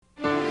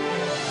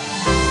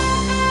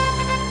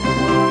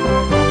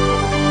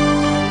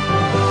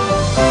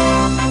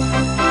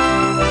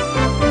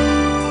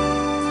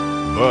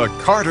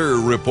Carter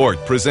Report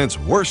presents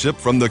worship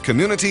from the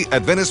Community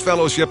Adventist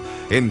Fellowship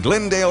in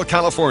Glendale,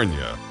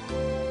 California.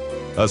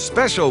 A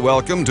special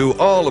welcome to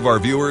all of our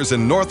viewers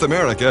in North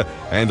America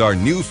and our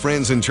new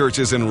friends in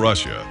churches in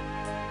Russia.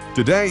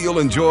 Today you'll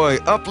enjoy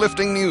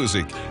uplifting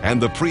music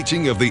and the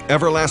preaching of the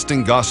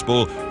everlasting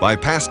gospel by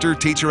pastor,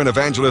 teacher, and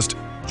evangelist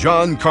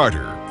John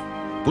Carter.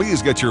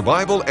 Please get your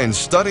Bible and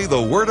study the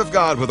Word of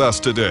God with us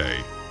today.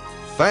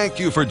 Thank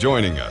you for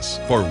joining us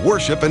for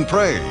worship and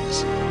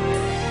praise.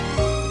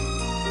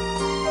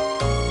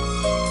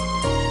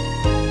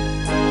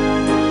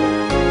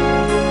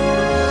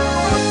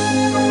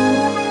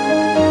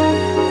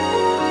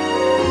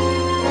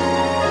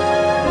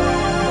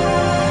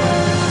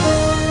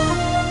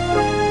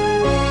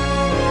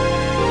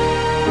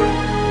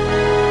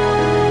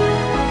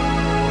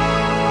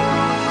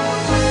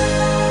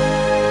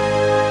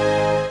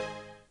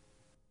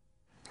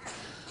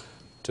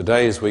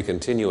 Today, as we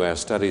continue our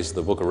studies of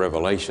the book of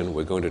Revelation,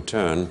 we're going to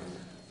turn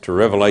to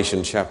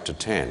Revelation chapter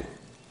 10.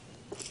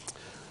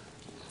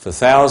 For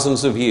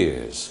thousands of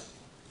years,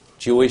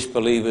 Jewish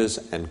believers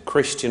and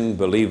Christian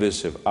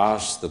believers have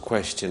asked the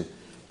question,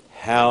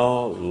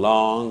 how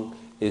long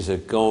is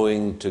it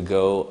going to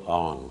go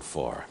on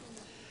for?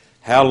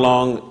 How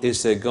long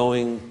is there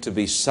going to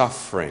be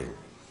suffering?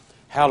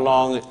 How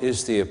long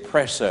is the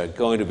oppressor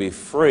going to be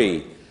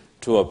free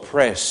to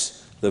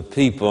oppress the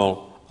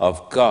people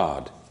of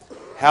God?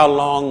 How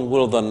long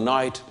will the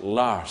night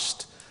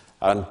last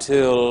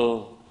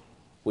until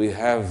we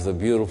have the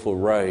beautiful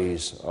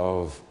rays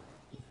of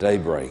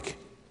daybreak?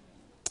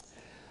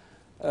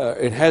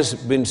 It has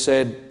been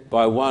said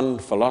by one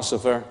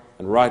philosopher,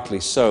 and rightly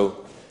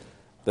so,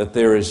 that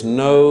there is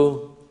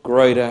no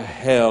greater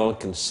hell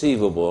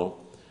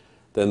conceivable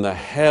than the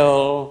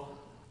hell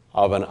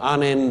of an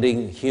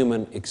unending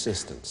human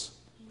existence.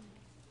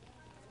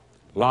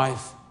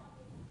 Life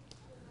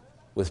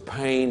with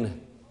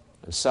pain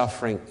and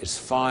suffering is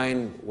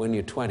fine when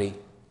you're 20,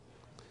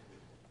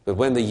 but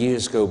when the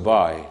years go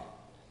by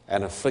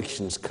and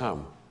afflictions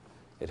come,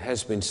 it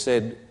has been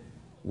said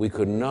we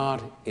could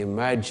not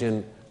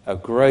imagine a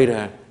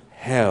greater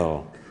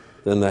hell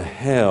than the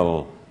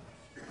hell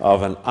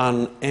of an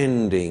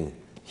unending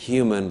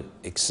human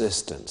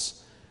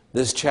existence.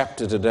 This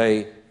chapter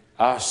today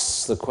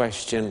answers the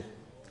question,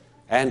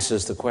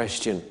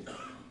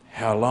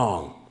 how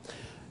long?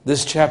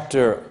 This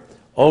chapter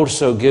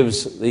also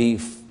gives the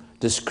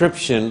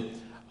description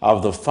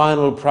of the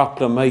final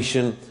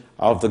proclamation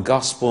of the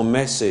gospel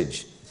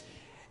message.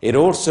 It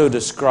also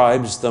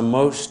describes the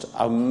most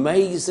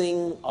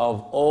amazing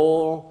of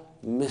all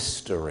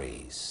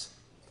mysteries.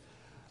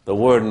 The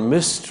word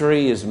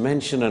mystery is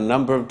mentioned a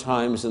number of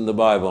times in the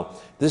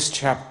Bible. This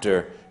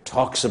chapter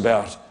talks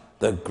about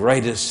the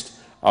greatest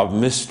of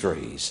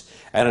mysteries,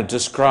 and it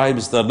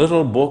describes the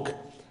little book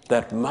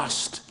that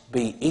must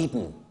be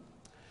eaten.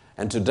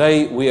 And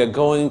today we are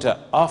going to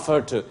offer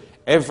to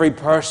every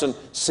person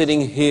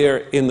sitting here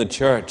in the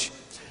church,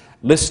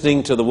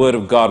 listening to the Word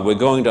of God, we're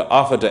going to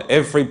offer to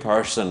every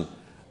person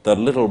the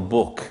little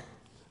book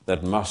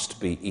that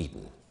must be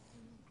eaten.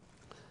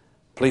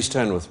 Please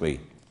turn with me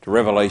to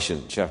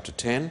Revelation chapter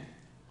 10,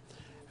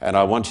 and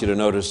I want you to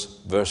notice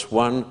verse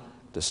 1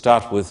 to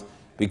start with,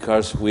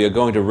 because we are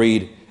going to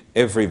read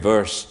every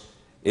verse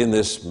in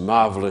this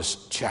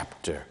marvelous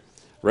chapter.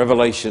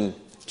 Revelation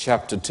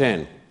chapter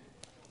 10,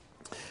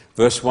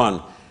 verse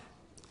 1.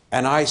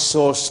 And I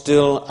saw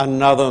still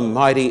another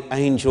mighty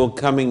angel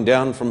coming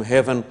down from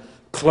heaven,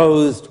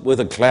 clothed with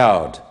a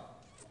cloud,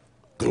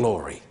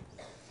 glory.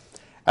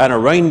 And a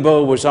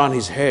rainbow was on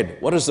his head.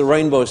 What does the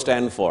rainbow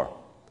stand for?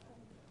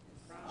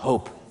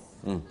 Hope,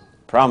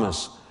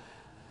 promise.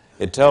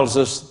 It tells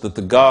us that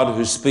the God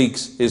who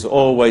speaks is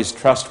always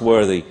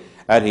trustworthy,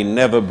 and he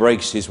never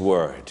breaks his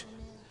word.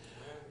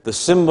 The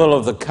symbol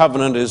of the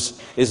covenant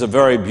is a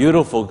very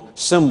beautiful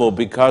symbol,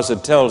 because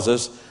it tells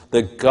us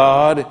that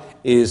God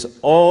is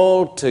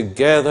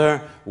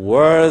altogether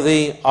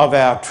worthy of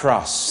our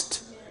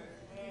trust.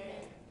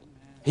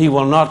 He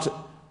will not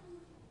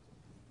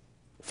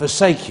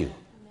forsake you.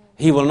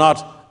 He will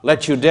not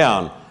let you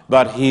down,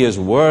 but he is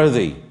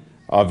worthy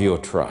of your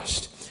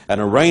trust. And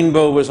a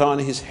rainbow was on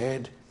his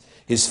head.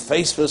 His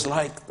face was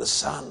like the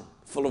sun,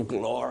 full of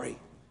glory.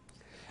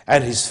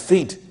 And his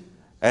feet,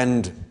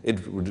 and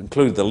it would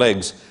include the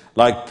legs,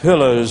 like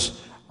pillars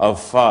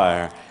of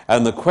fire.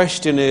 And the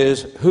question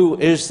is, who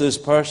is this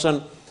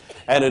person?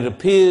 And it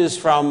appears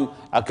from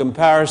a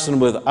comparison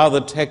with other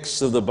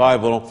texts of the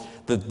Bible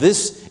that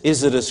this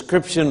is a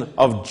description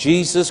of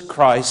Jesus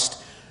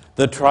Christ,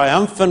 the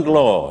triumphant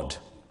Lord.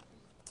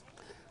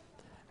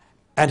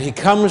 And he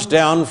comes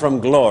down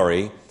from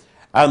glory,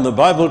 and the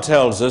Bible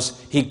tells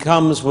us he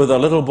comes with a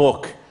little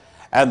book.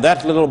 And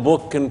that little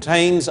book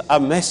contains a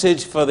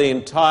message for the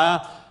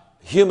entire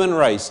human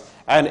race.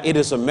 And it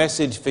is a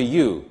message for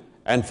you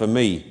and for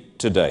me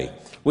today.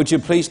 Would you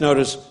please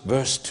notice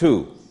verse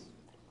 2?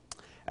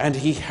 And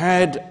he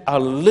had a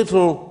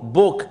little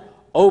book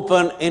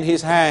open in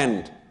his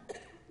hand.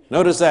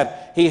 Notice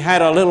that. He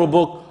had a little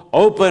book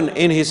open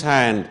in his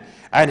hand,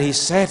 and he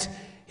set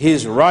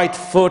his right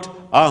foot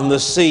on the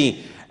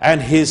sea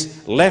and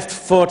his left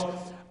foot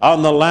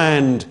on the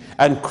land,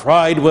 and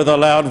cried with a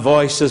loud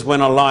voice as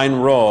when a lion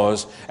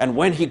roars. And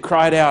when he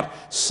cried out,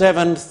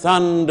 7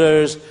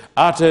 thunders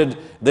uttered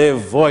their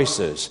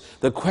voices.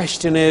 The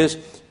question is,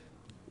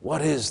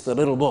 what is the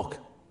little book?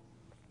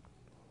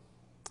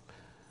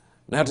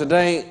 Now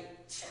today,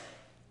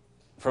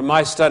 from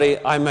my study,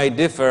 I may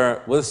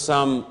differ with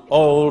some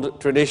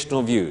old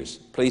traditional views.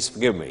 Please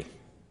forgive me.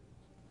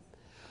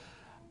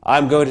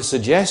 I'm going to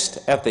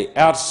suggest at the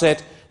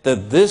outset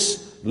that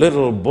this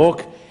little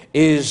book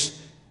is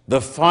the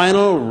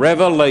final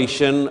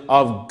revelation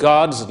of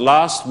God's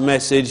last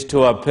message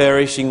to a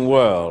perishing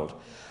world.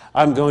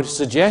 I'm going to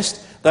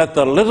suggest that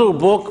the little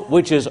book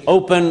which is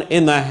open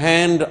in the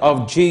hand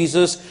of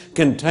Jesus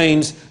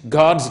contains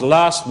God's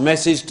last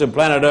message to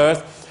planet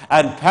Earth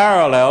and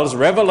parallels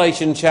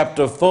Revelation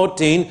chapter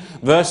 14,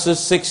 verses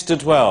 6 to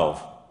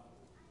 12.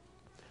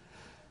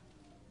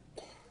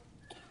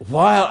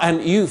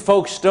 And you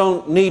folks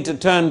don't need to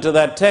turn to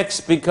that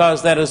text,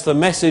 because that is the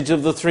message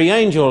of the 3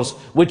 angels,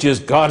 which is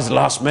God's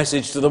last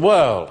message to the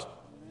world.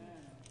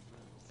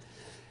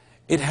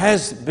 It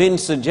has been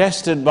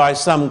suggested by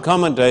some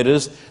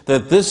commentators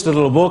that this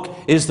little book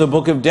is the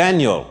book of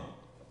Daniel.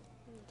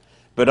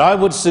 But I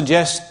would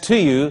suggest to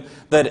you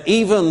that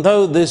even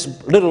though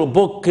this little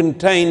book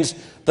contains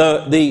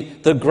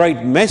the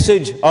great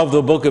message of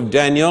the book of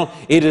Daniel,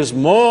 it is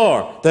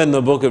more than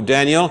the book of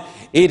Daniel.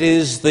 It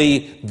is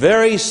the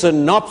very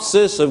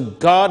synopsis of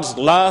God's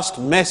last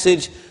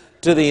message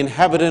to the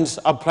inhabitants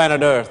of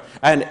planet Earth.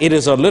 And it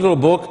is a little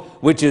book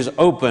which is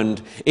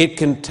opened. It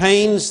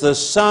contains the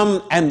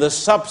sum and the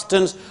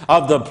substance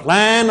of the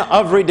plan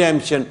of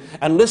redemption.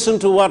 And listen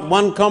to what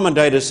one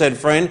commentator said,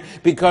 friend,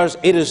 because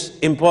it is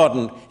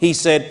important. He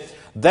said,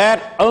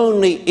 that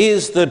only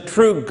is the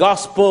true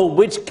gospel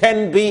which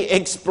can be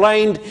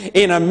explained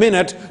in a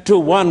minute to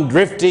one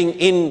drifting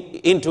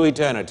into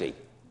eternity.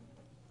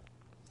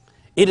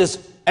 It is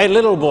a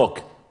little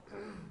book,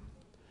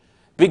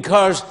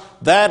 because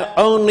that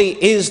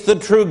only is the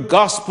true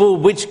gospel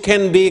which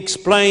can be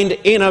explained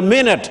in a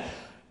minute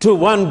to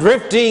one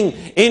drifting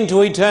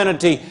into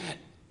eternity.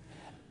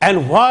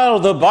 And while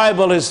the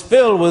Bible is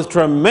filled with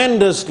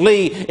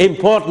tremendously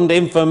important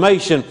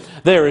information,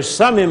 there is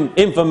some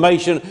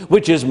information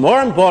which is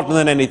more important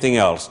than anything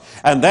else,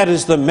 and that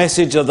is the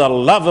message of the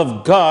love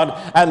of God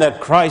and that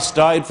Christ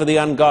died for the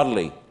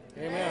ungodly.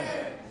 Amen.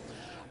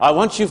 I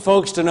want you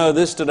folks to know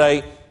this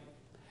today.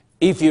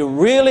 If you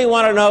really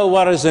want to know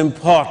what is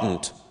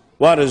important,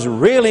 what is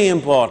really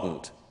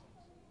important,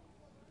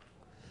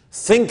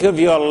 think of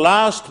your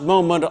last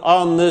moment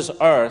on this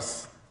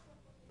earth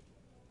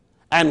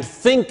and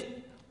think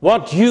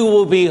what you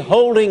will be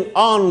holding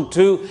on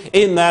to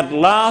in that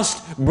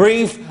last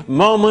brief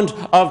moment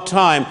of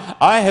time.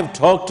 I have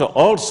talked to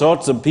all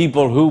sorts of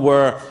people who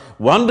were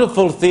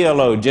wonderful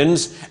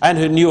theologians and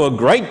who knew a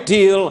great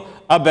deal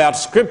about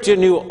Scripture,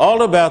 knew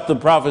all about the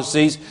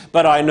prophecies,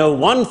 but I know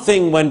one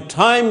thing: when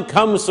time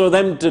comes for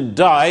them to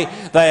die,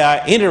 they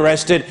are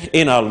interested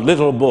in a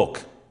little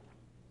book.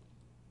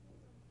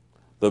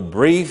 The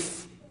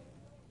brief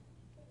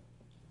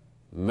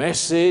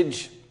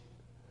message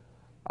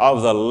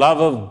of the love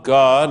of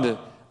God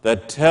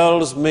that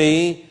tells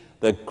me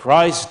that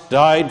Christ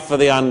died for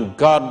the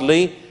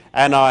ungodly,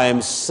 and I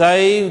am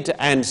saved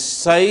and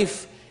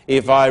safe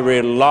if I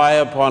rely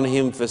upon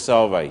Him for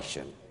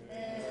salvation.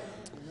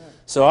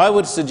 So I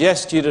would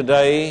suggest to you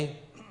today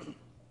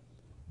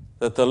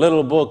that the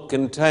little book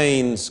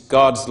contains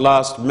God's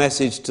last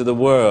message to the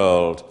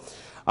world.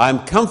 I'm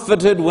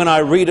comforted when I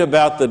read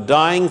about the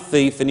dying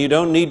thief, and you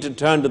don't need to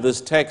turn to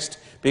this text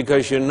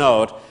because you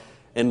know it.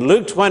 In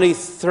Luke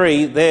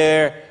 23,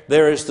 there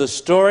is the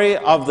story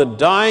of the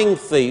dying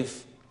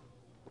thief,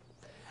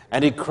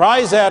 and he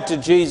cries out to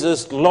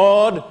Jesus,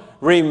 Lord,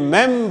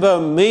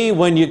 remember me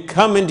when you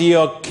come into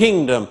your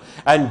kingdom.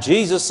 And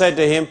Jesus said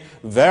to him,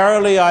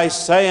 verily I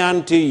say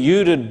unto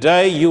you,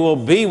 today you will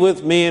be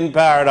with me in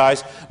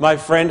paradise. My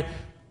friend,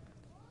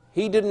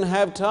 he didn't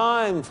have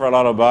time for a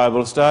lot of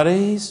Bible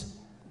studies.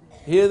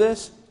 Hear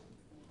this?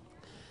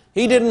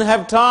 He didn't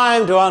have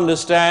time to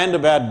understand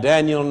about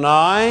Daniel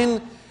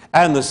 9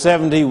 and the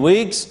 70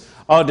 weeks,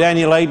 or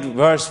Daniel 8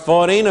 verse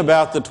 14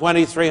 about the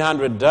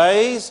 2300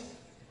 days.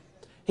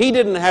 He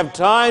didn't have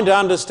time to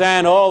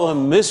understand all the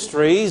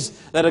mysteries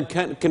that are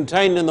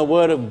contained in the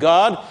Word of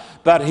God,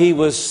 but he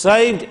was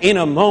saved in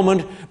a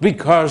moment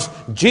because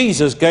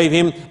Jesus gave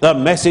him the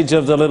message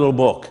of the little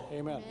book.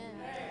 Amen.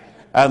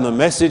 And the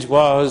message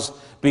was,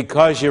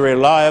 because you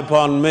rely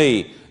upon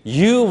me,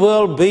 you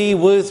will be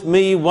with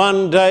me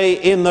one day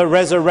in the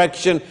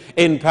resurrection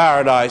in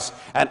paradise.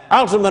 And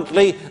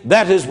ultimately,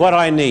 that is what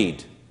I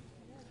need.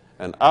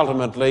 And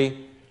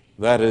ultimately,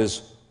 that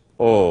is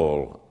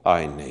all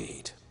I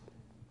need.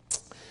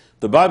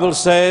 The Bible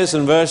says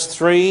in verse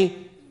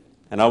 3,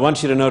 and I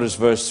want you to notice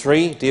verse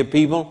 3, dear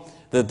people,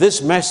 that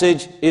this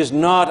message is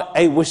not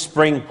a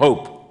whispering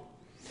hope.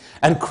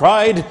 And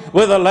cried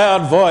with a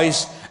loud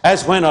voice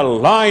as when a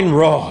lion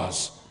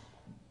roars.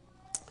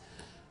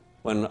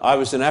 When I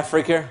was in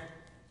Africa,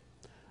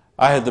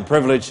 I had the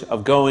privilege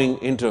of going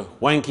into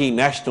Wanky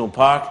National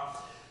Park,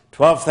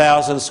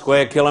 12,000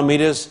 square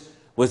kilometers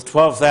with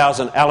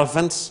 12,000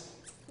 elephants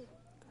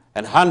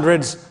and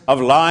hundreds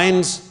of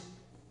lions.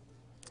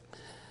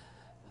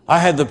 I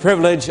had the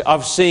privilege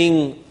of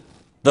seeing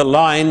the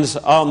lions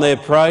on their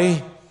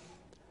prey.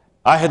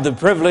 I had the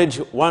privilege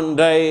one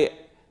day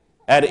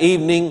at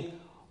evening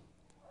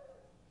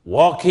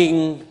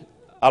walking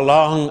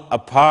along a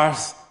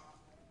path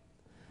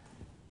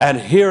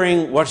and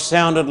hearing what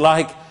sounded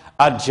like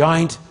a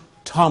giant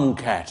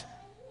tomcat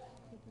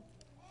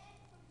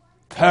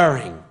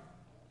purring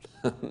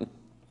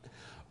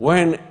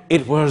when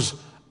it was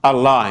a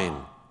lion,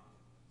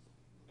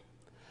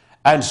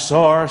 and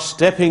saw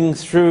stepping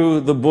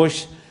through the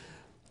bush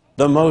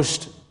the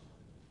most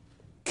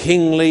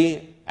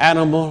kingly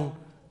animal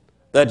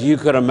that you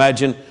could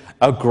imagine,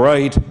 a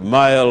great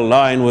male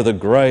lion with a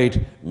great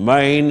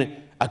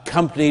mane,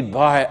 accompanied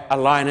by a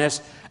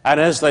lioness. And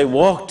as they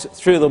walked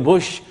through the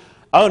bush,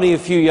 only a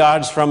few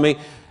yards from me,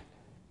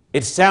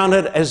 it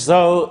sounded as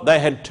though they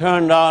had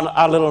turned on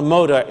a little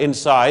motor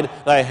inside.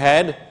 They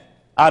had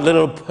a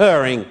little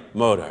purring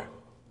motor.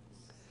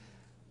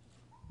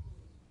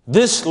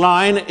 This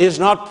lion is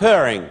not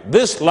purring.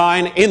 This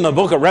lion in the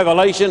book of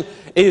Revelation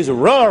is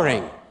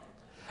roaring.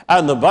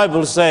 And the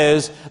Bible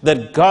says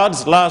that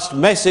God's last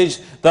message,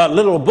 the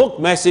little book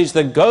message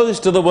that goes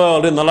to the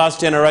world in the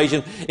last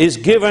generation, is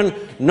given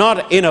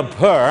not in a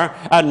purr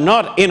and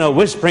not in a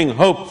whispering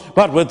hope,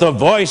 but with the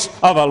voice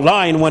of a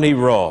lion when he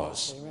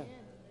roars.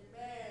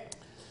 Amen.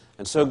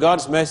 And so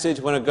God's message,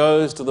 when it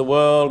goes to the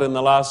world in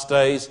the last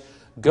days,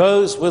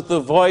 goes with the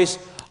voice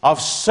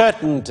of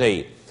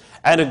certainty,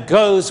 and it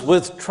goes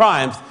with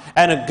triumph,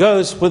 and it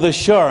goes with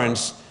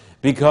assurance,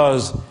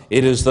 because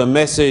it is the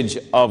message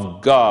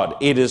of God.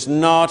 It is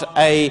not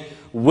a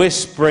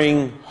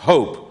whispering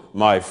hope,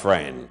 my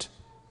friend.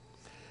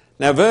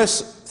 Now,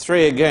 verse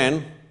 3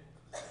 again,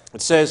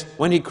 it says,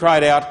 when he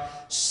cried out,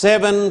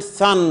 7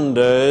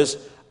 thunders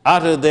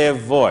uttered their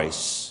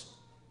voice.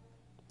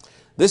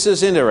 This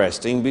is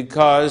interesting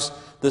because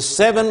the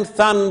 7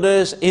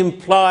 thunders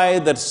imply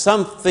that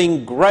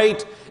something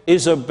great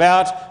is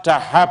about to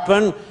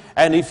happen.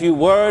 And if you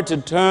were to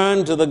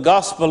turn to the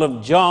Gospel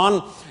of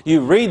John,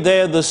 you read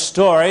there the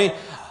story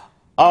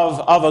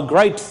of a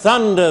great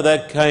thunder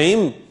that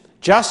came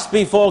just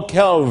before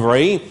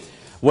Calvary,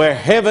 where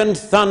heaven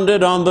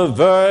thundered on the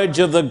verge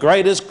of the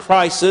greatest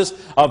crisis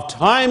of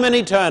time and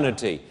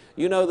eternity.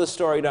 You know the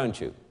story, don't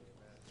you?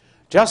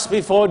 Just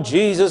before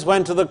Jesus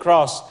went to the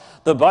cross,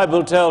 the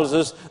Bible tells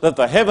us that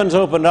the heavens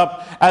opened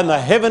up and the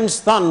heavens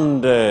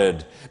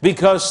thundered,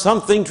 because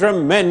something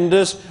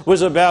tremendous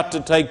was about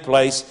to take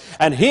place.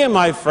 And here,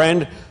 my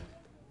friend,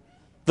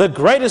 the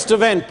greatest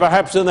event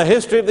perhaps in the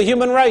history of the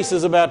human race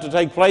is about to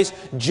take place.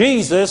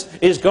 Jesus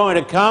is going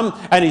to come,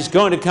 and he's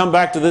going to come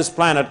back to this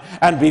planet.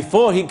 And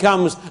before he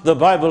comes, the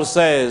Bible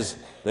says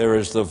there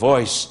is the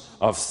voice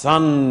of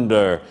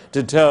thunder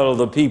to tell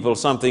the people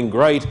something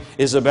great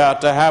is about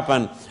to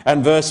happen.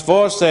 And verse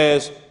 4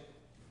 says,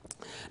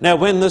 now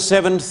when the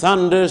 7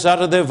 thunders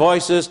uttered their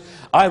voices,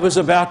 I was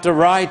about to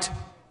write,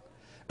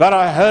 but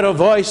I heard a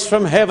voice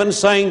from heaven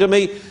saying to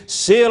me,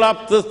 seal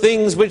up the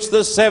things which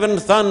the 7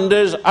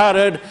 thunders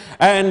uttered,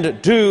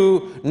 and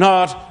do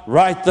not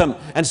write them.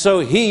 And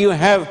so here you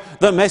have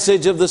the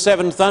message of the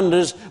 7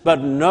 thunders,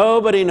 but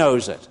nobody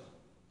knows it.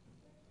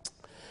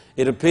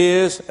 It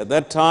appears at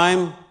that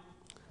time,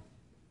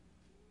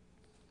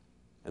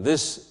 and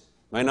this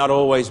may not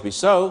always be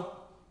so,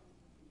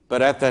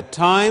 but at that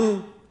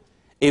time,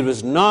 it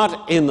was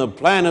not in the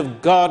plan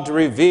of God to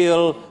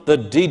reveal the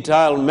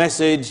detailed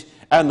message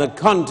and the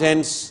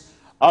contents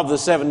of the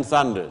 7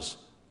 thunders.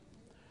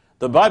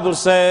 The Bible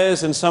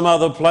says in some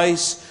other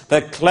place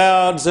that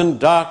clouds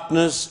and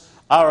darkness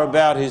are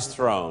about his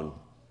throne.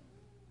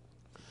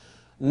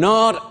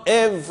 Not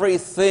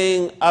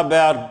everything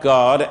about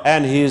God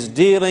and his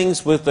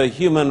dealings with the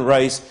human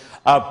race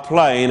are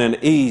plain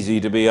and easy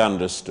to be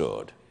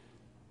understood.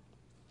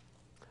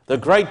 The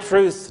great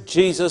truth,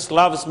 Jesus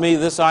loves me,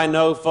 this I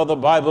know, for the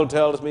Bible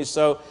tells me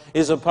so,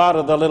 is a part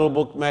of the little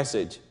book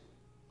message.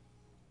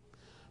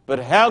 But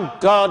how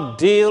God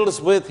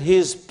deals with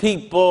his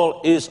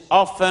people is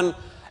often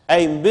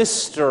a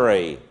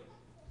mystery.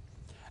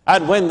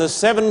 And when the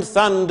 7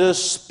 thunders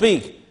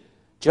speak,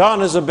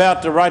 John is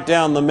about to write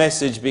down the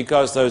message,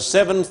 because those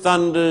 7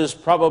 thunders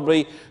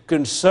probably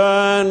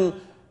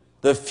concern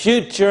the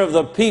future of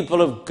the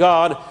people of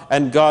God.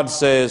 And God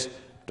says,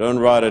 don't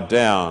write it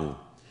down.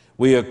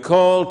 We are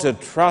called to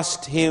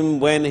trust him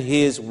when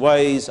his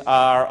ways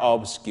are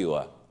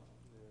obscure.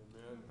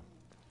 Amen.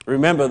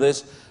 Remember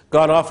this.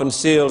 God often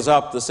seals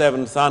up the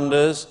 7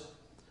 thunders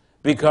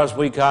because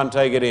we can't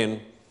take it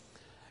in.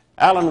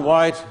 Ellen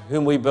White,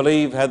 whom we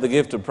believe had the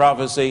gift of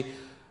prophecy,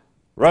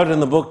 wrote in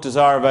the book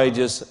Desire of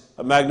Ages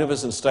a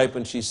magnificent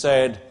statement. She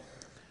said,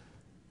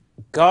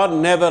 God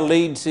never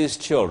leads his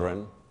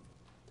children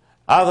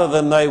other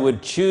than they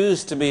would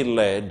choose to be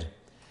led,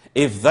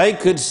 if they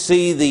could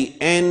see the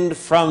end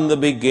from the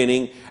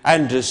beginning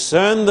and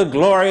discern the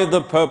glory of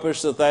the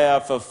purpose that they are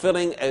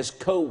fulfilling as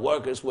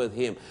co-workers with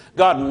Him.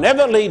 God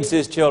never leads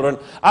His children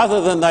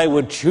other than they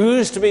would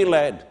choose to be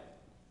led.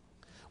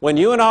 When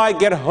you and I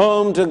get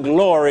home to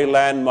glory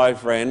land, my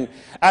friend,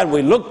 and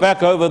we look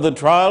back over the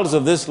trials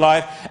of this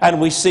life and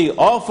we see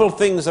awful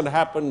things that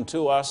happen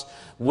to us,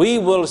 we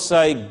will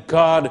say,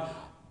 God,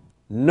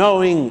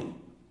 knowing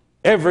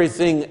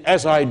everything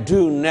as I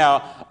do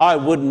now, I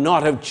would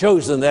not have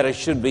chosen that it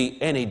should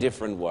be any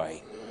different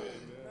way.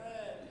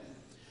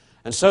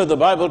 And so the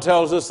Bible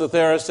tells us that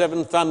there are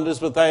 7 thunders,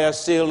 but they are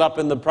sealed up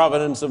in the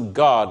providence of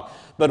God.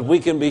 But we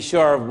can be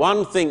sure of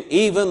one thing,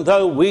 even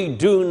though we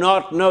do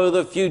not know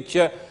the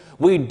future,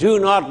 we do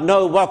not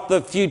know what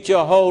the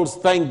future holds,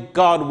 thank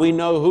God we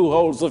know who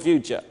holds the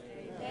future.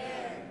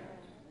 Amen.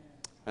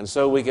 And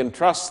so we can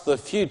trust the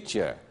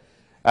future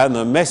and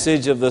the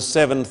message of the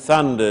 7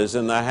 thunders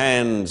in the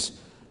hands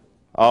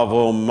of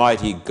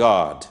Almighty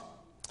God.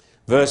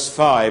 Verse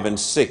 5 and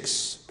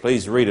 6,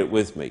 please read it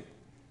with me.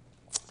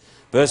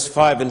 Verse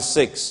 5 and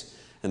 6,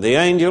 and the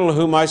angel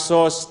whom I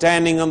saw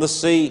standing on the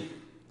sea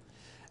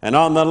and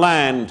on the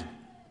land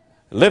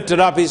lifted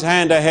up his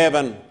hand to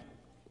heaven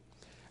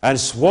and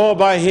swore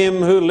by him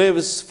who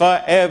lives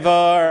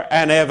forever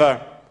and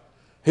ever,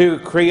 who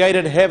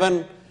created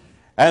heaven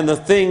and the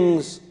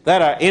things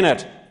that are in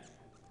it,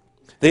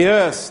 the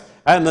earth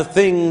and the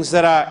things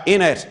that are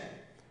in it,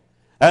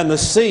 and the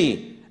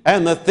sea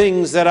and the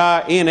things that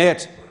are in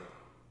it,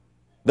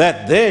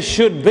 that there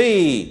should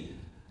be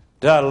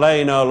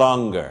delay no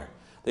longer.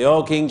 The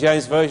old King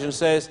James Version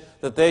says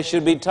that there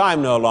should be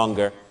time no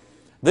longer.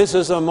 This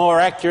is a more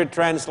accurate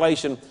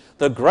translation.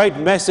 The great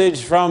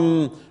message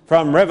from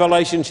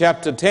Revelation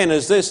chapter 10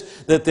 is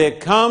this, that there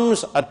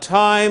comes a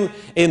time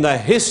in the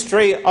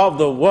history of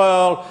the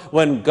world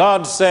when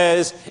God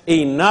says,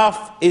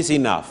 enough is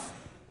enough.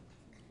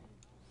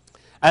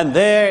 And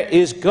there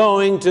is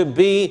going to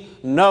be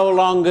no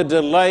longer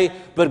delay,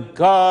 but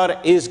God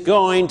is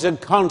going to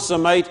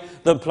consummate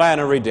the plan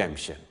of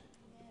redemption.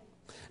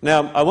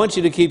 Now, I want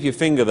you to keep your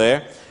finger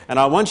there, and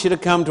I want you to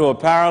come to a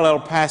parallel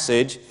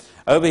passage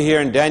over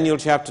here in Daniel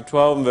chapter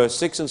 12 and verse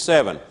 6 and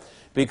 7,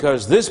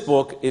 because this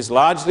book is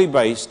largely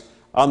based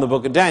on the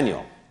book of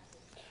Daniel.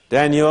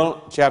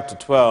 Daniel chapter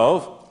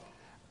 12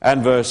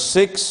 and verse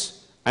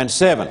 6 and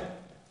 7.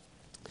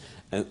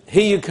 And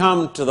here you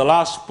come to the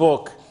last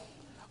book,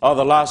 or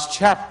the last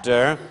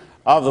chapter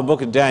of the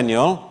book of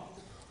Daniel,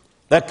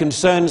 that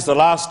concerns the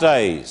last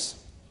days,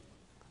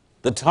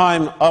 the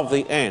time of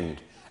the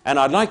end. And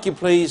I'd like you,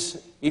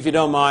 please, if you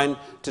don't mind,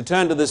 to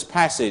turn to this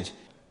passage.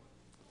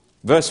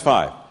 Verse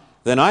 5.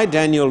 Then I,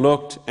 Daniel,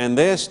 looked, and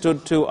there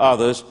stood 2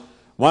 others,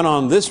 one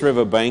on this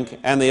river bank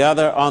and the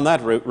other on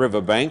that river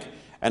bank.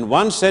 And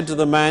one said to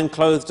the man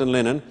clothed in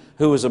linen,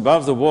 who was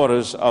above the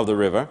waters of the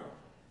river,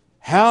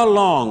 how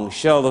long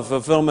shall the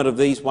fulfillment of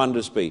these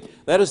wonders be?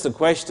 That is the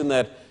question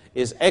that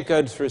is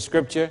echoed through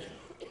Scripture.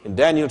 In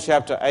Daniel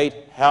chapter 8,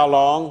 how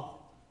long?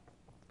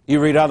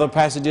 You read other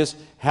passages,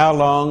 how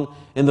long?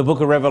 In the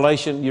book of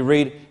Revelation, you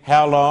read,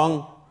 how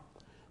long?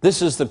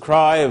 This is the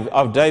cry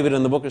of David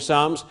in the book of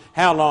Psalms,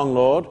 how long,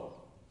 Lord?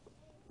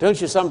 Don't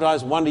you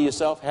sometimes wonder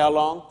yourself, how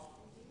long?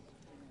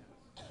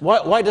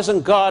 Why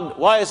isn't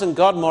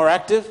God more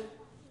active?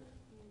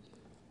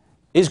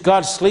 Is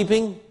God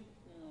sleeping?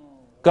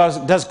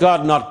 Does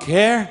God not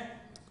care?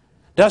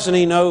 Doesn't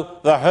He know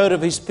the hurt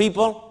of His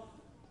people?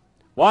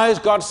 Why is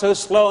God so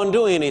slow in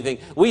doing anything?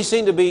 We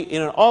seem to be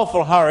in an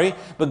awful hurry,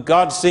 but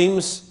God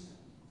seems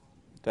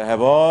to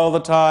have all the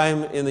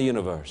time in the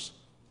universe.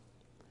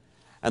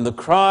 And the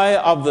cry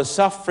of the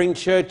suffering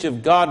church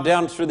of God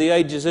down through the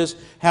ages is,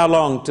 how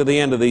long to the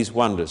end of these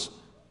wonders?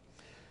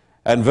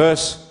 And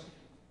verse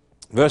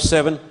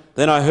 7,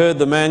 then I heard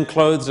the man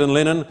clothed in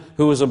linen,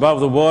 who was above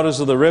the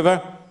waters of the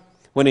river,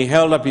 when he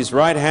held up his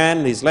right hand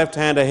and his left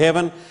hand to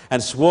heaven,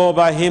 and swore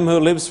by him who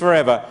lives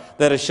forever,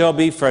 that it shall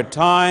be for a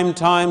time,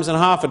 times, and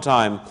half a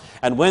time.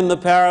 And when the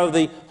power of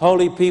the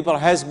holy people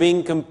has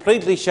been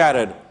completely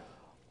shattered,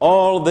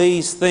 all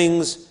these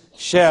things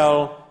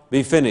shall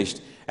be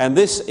finished. And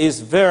this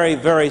is very,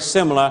 very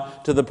similar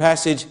to the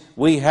passage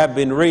we have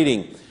been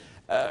reading.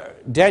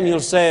 Daniel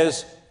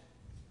says,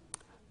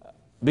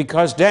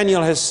 because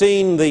Daniel has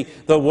seen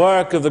the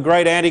work of the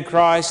great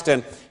Antichrist,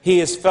 and he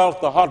has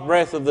felt the hot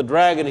breath of the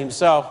dragon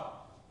himself.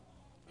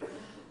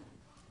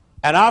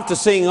 And after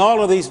seeing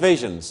all of these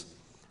visions,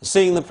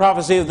 seeing the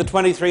prophecy of the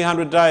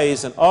 2300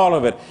 days and all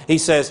of it, he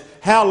says,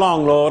 how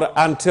long, Lord,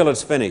 until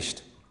it's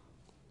finished?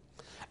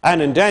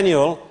 And in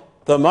Daniel,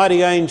 the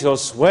mighty angel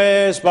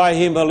swears by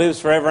him who lives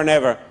forever and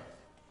ever,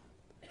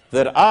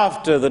 that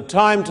after the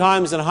time,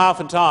 times, and half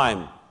a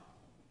time,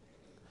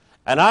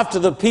 and after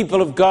the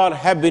people of God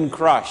have been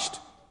crushed,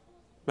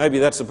 maybe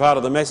that's a part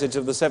of the message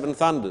of the 7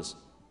 thunders.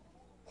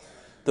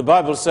 The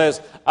Bible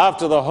says,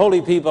 after the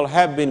holy people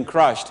have been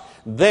crushed,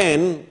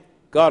 then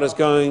God is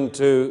going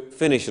to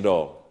finish it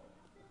all.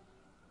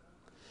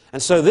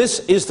 And so this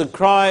is the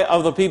cry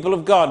of the people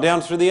of God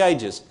down through the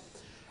ages.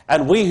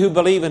 And we who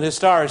believe in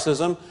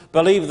historicism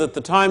believe that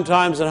the times,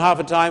 and half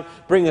a time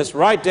bring us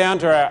right down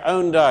to our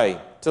own day,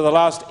 to the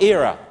last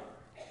era.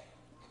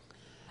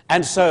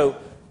 And so,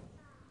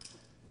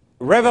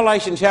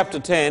 Revelation chapter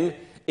 10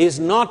 is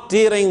not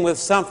dealing with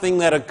something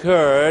that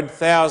occurred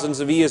thousands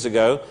of years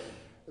ago.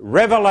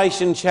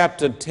 Revelation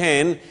chapter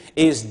 10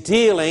 is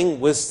dealing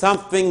with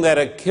something that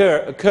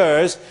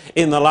occurs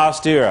in the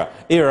last era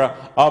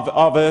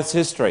of Earth's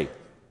history.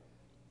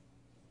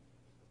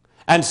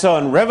 And so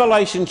in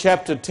Revelation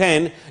chapter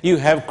 10, you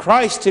have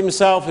Christ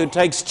himself who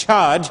takes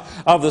charge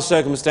of the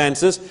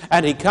circumstances,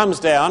 and he comes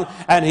down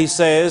and he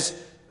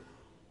says,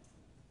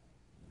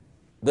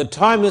 the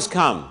time has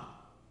come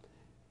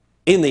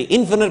in the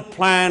infinite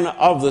plan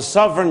of the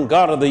sovereign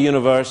God of the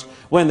universe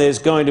when there's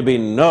going to be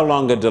no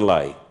longer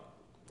delay.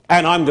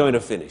 And I'm going to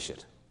finish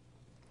it.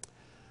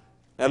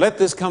 Now let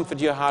this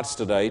comfort your hearts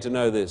today to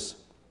know this.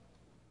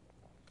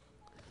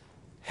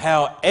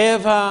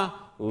 However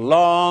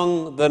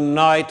long the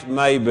night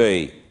may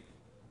be,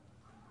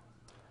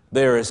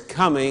 there is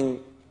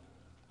coming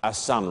a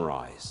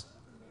sunrise.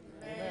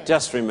 Amen.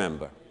 Just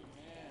remember.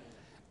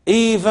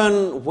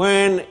 Even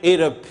when it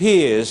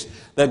appears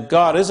that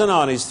God isn't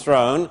on his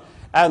throne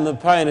and the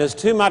pain is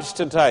too much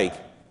to take,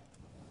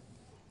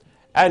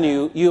 and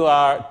you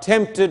are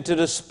tempted to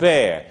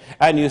despair,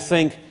 and you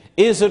think,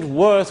 is it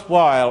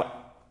worthwhile?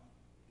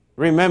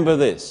 Remember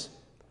this.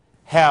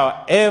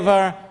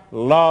 However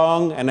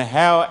long and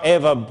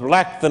however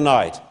black the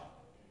night,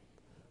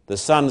 the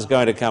sun's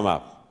going to come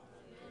up.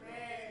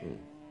 Amen.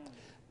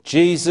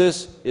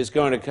 Jesus is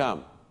going to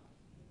come.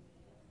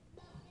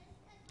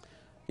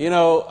 You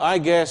know, I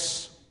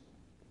think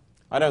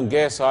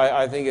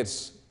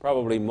it's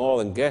probably more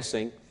than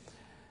guessing.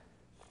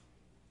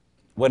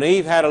 When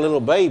Eve had a little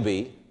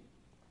baby,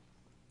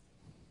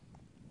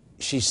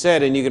 she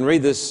said, and you can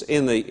read this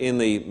in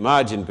the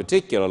margin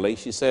particularly,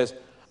 she says,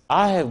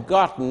 I have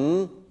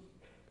gotten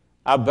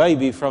a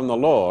baby from the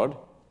Lord,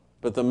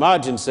 but the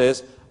margin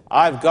says,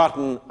 I've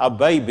gotten a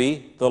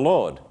baby, the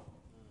Lord.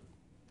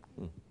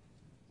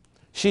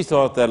 She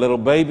thought that little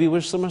baby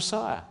was the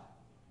Messiah.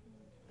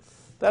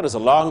 That was a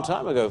long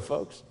time ago,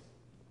 folks.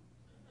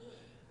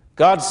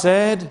 God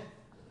said,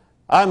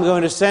 I'm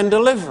going to send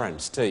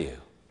deliverance to you.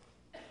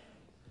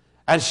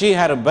 And she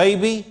had a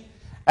baby,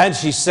 and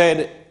she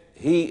said,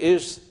 he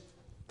is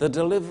the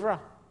deliverer.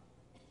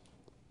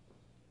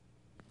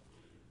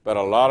 But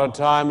a lot of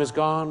time has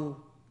gone,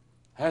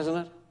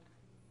 hasn't it?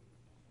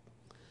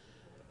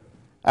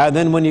 And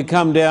then when you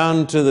come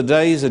down to the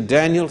days of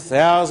Daniel,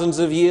 thousands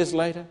of years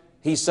later,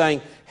 he's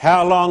saying,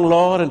 how long,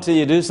 Lord, until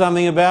you do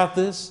something about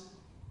this?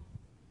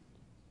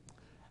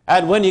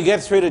 And when you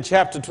get through to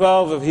chapter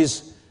 12 of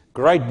his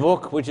great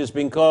book, which has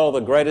been called the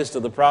greatest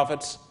of the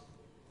prophets,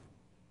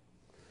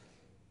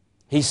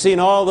 he's seen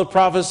all the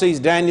prophecies,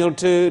 Daniel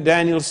 2,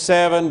 Daniel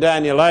 7,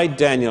 Daniel 8,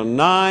 Daniel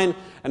 9,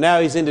 and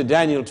now he's into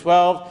Daniel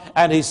 12,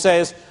 and he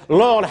says,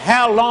 Lord,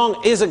 how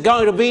long is it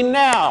going to be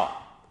now?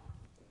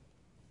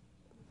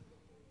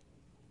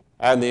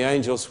 And the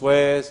angel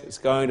swears it's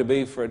going to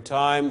be for a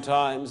time,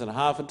 times, and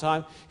half a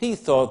time. He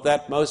thought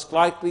that most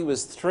likely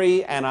was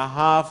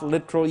 3.5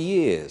 literal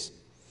years.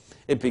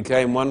 It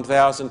became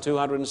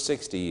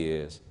 1,260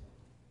 years.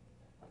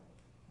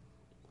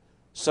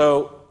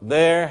 So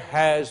there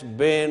has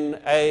been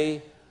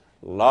a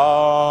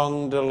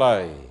long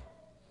delay.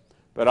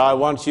 But I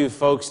want you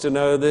folks to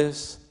know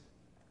this.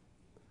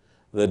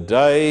 The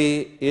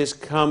day is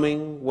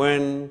coming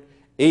when,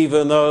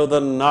 even though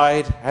the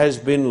night has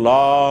been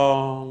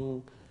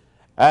long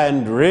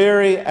and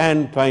dreary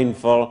and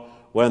painful,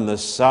 when the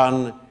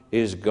sun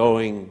is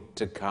going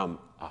to come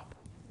up.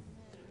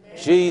 Amen.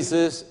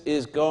 Jesus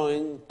is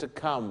going to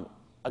come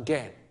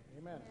again.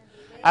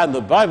 And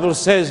the Bible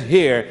says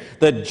here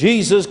that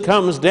Jesus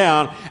comes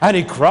down and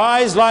he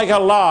cries like a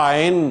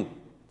lion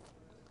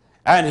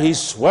and he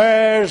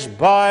swears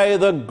by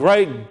the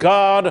great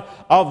God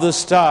of the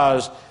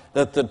stars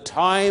that the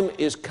time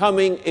is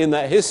coming in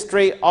the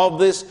history of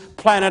this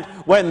planet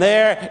when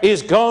there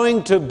is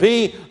going to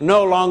be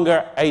no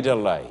longer a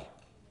delay. Amen.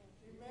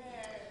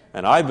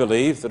 And I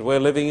believe that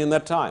we're living in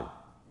that time.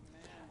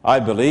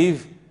 I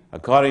believe,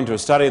 according to a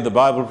study of the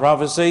Bible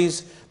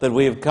prophecies, that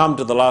we have come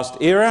to the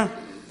last era.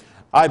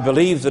 I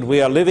believe that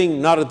we are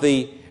living not at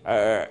the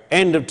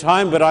end of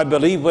time, but I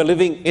believe we're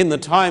living in the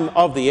time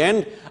of the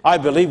end. I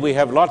believe we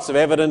have lots of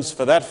evidence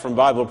for that from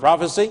Bible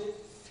prophecy.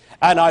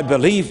 And I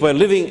believe we're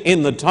living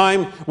in the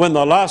time when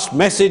the last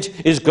message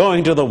is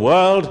going to the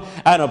world.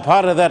 And a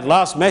part of that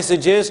last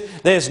message is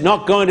there's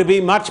not going to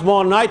be much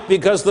more night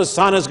because the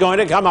sun is going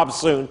to come up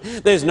soon.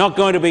 There's not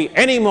going to be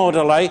any more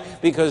delay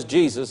because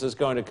Jesus is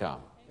going to come.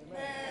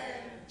 Amen.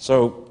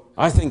 So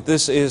I think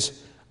this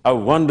is a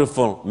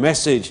wonderful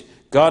message.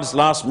 God's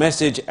last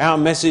message, our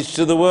message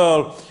to the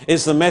world,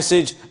 is the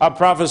message of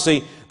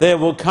prophecy. There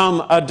will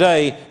come a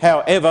day,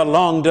 however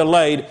long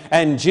delayed,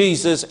 and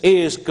Jesus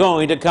is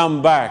going to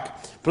come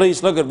back.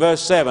 Please look at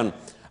verse 7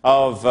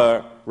 of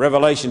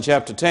Revelation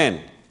chapter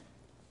 10.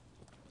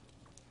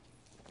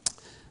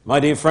 My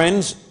dear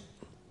friends,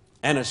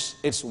 and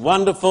it's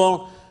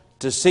wonderful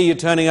to see you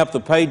turning up the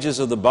pages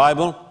of the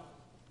Bible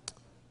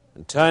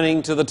and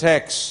turning to the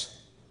text,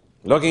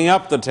 looking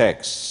up the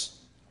text,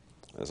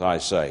 as I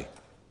say.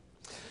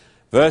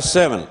 Verse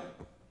 7.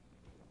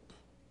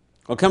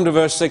 I'll come to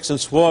verse 6. And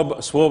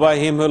swore by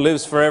him who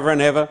lives forever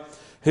and ever,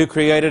 who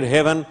created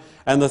heaven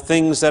and the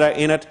things that are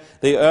in it,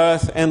 the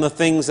earth and the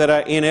things that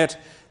are in it,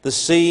 the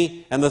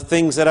sea and the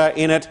things that are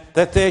in it,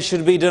 that there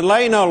should be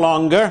delay no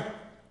longer.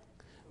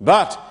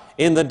 But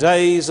in the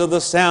days of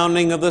the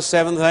sounding of the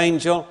seventh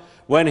angel,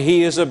 when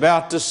he is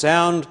about to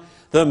sound,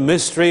 the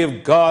mystery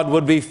of God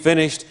would be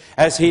finished,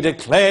 as he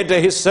declared to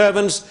his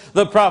servants,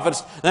 the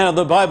prophets. Now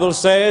the Bible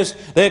says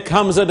there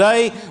comes a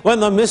day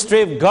when the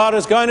mystery of God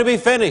is going to be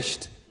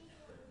finished.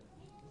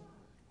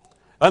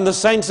 And the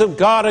saints of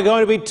God are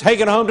going to be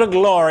taken home to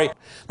glory.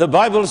 The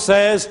Bible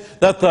says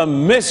that the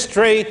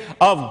mystery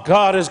of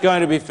God is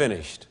going to be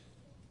finished.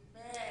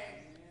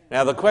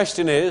 Now the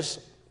question is,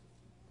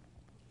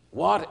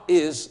 what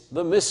is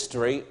the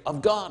mystery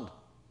of God?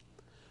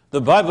 The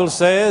Bible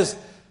says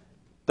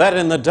that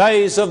in the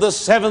days of the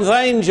seventh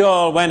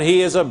angel, when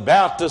he is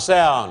about to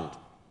sound.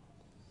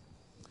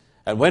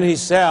 And when he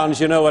sounds,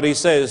 you know what he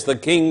says, the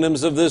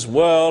kingdoms of this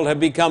world have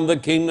become the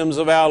kingdoms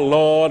of our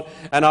Lord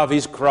and of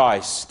his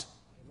Christ.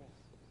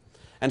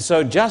 And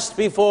so just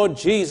before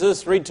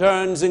Jesus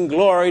returns in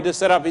glory to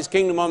set up his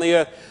kingdom on the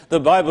earth, the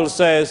Bible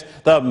says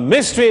the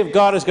mystery of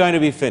God is going to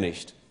be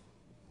finished.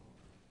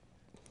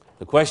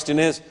 The question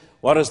is,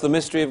 what is the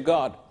mystery of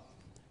God?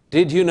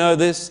 Did you know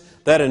this,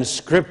 that in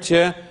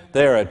Scripture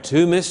there are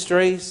two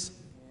mysteries?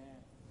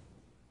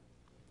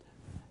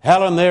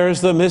 Helen, there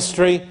is the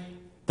mystery,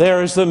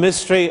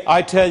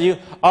 I tell you,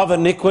 of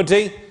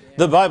iniquity.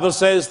 The Bible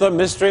says the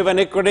mystery of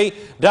iniquity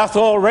doth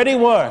already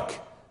work.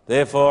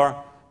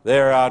 Therefore,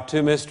 there are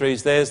two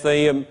mysteries. There's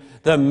the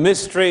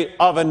mystery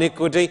of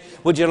iniquity.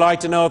 Would you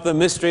like to know what the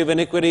mystery of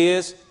iniquity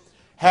is?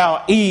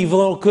 How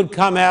evil could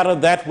come out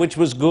of that which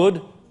was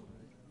good.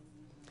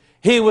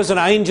 He was an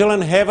angel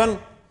in heaven,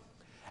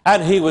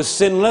 and he was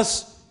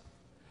sinless.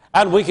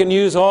 And we can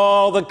use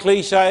all the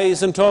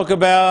cliches and talk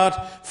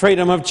about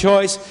freedom of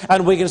choice,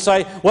 and we can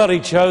say, well, he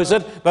chose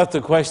it. But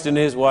the question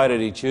is, why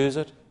did he choose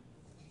it?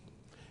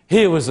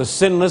 He was a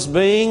sinless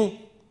being.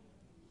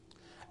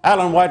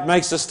 Ellen White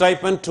makes a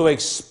statement, to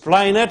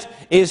explain it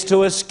is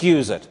to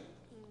excuse it.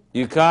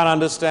 You can't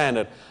understand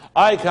it.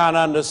 I can't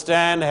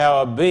understand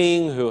how a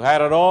being who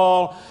had it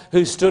all,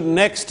 who stood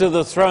next to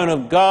the throne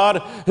of God,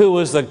 who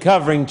was the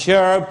covering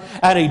cherub,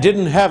 and he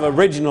didn't have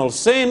original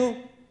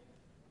sin.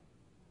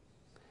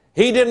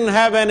 He didn't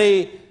have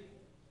any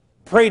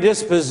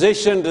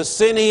predisposition to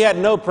sin. He had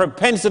no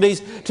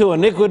propensities to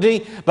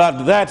iniquity,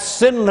 but that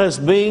sinless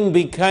being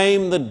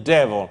became the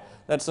devil.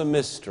 That's a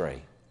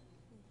mystery.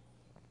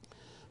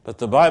 But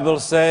the Bible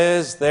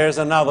says there's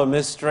another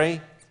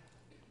mystery,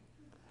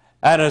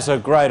 and it's a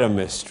greater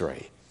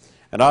mystery.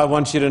 And I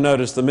want you to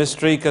notice the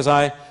mystery, because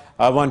I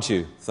want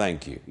you,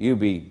 thank you. You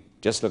be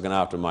just looking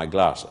after my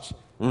glasses.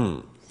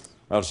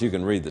 Else you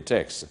can read the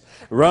text.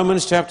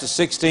 Romans chapter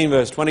 16,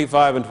 verse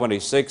 25 and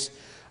 26.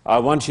 I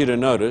want you to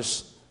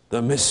notice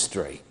the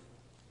mystery.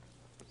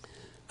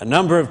 A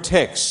number of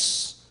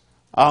texts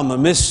on the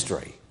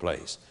mystery,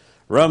 please.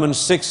 Romans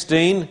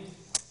 16,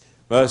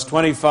 verse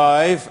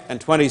 25 and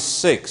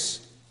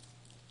 26.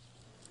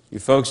 You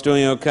folks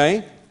doing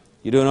okay?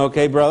 You doing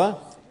okay, brother?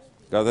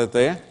 Got that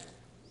there?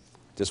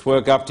 Just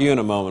work up to you in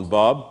a moment,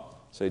 Bob.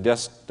 So you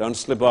just don't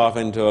slip off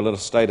into a little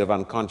state of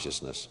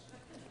unconsciousness.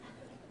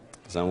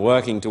 Because I'm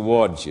working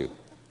towards you.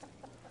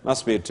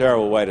 Must be a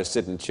terrible way to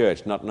sit in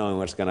church not knowing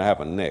what's going to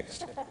happen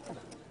next.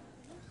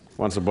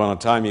 Once upon a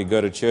time you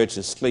go to church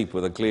and sleep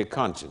with a clear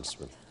conscience.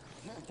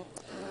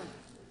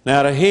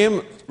 Now to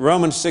him,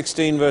 Romans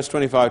 16, verse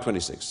 25,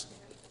 26.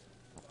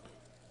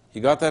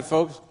 You got that,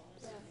 folks?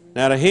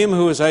 Now to him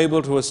who is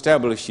able to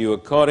establish you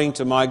according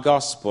to my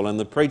gospel and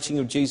the preaching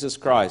of Jesus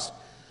Christ,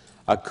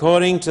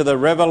 according to the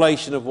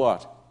revelation of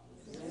what?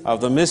 Of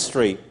the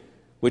mystery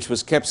which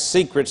was kept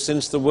secret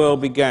since the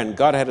world began.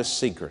 God had a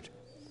secret.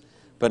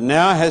 But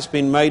now has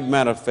been made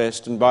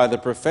manifest, and by the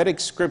prophetic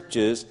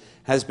scriptures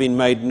has been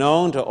made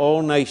known to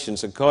all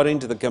nations according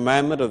to the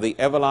commandment of the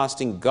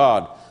everlasting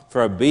God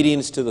for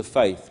obedience to the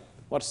faith.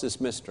 What's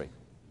this mystery?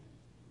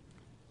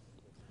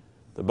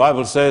 The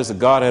Bible says that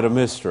God had a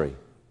mystery.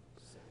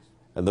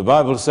 And the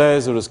Bible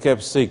says it was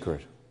kept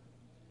secret. It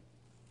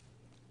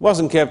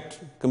wasn't kept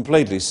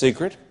completely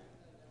secret.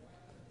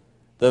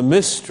 The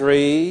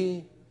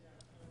mystery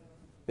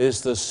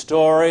is the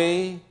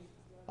story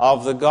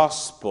of the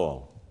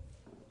gospel.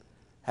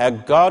 How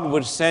God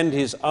would send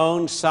his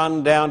own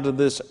Son down to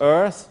this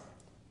earth,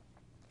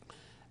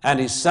 and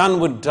his Son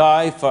would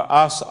die for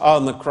us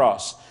on the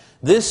cross.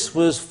 This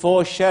was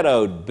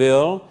foreshadowed,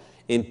 Bill,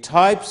 in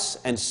types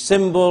and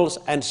symbols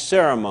and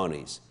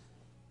ceremonies.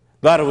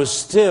 But it was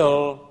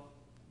still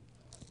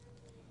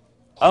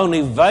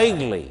only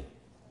vaguely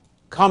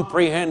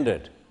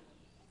comprehended.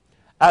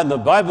 And the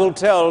Bible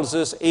tells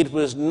us it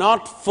was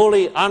not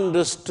fully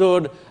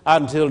understood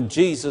until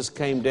Jesus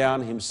came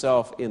down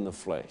himself in the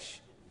flesh.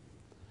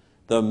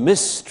 The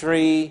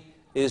mystery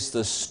is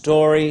the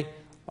story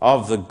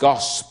of the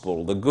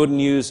gospel, the good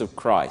news of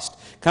Christ.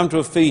 Come to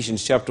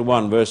Ephesians chapter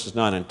 1, verses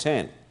 9 and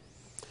 10. I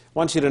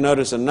want you to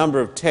notice a number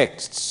of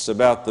texts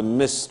about the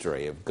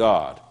mystery of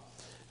God.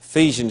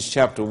 Ephesians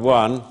chapter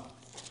 1,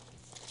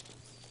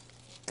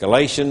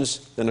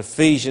 Galatians, then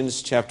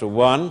Ephesians chapter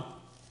 1.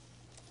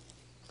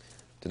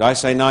 Did I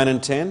say 9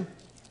 and 10?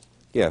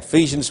 Yeah,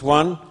 Ephesians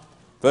 1,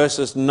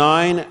 verses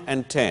 9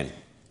 and 10.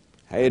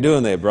 How you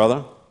doing there,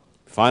 brother?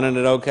 Finding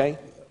it okay?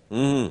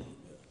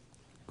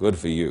 Good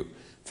for you.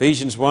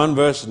 Ephesians 1,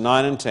 verses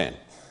 9 and 10.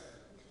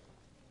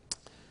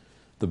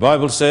 The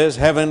Bible says,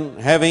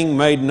 having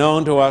made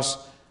known to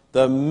us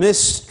the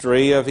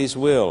mystery of his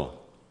will,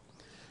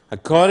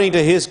 according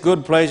to his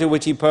good pleasure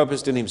which he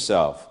purposed in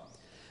himself,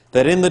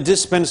 that in the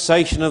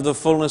dispensation of the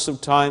fullness of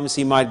times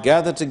he might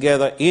gather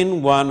together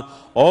in one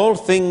all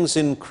things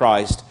in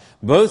Christ,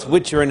 both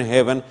which are in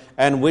heaven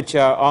and which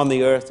are on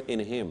the earth in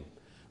him.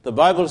 The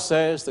Bible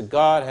says that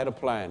God had a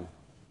plan,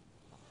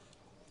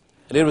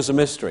 and it was a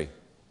mystery.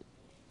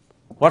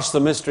 What's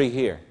the mystery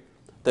here?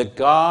 That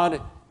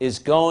God is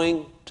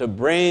going to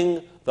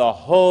bring the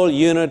whole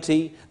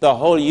unity, the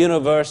whole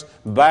universe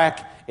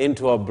back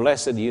into a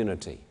blessed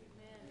unity.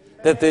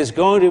 That there's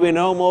going to be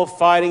no more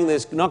fighting,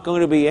 there's not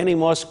going to be any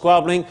more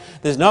squabbling,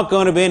 there's not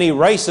going to be any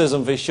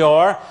racism for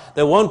sure,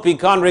 there won't be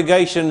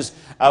congregations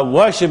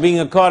worshipping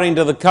according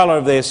to the color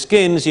of their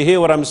skins, you hear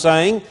what I'm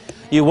saying?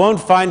 You won't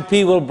find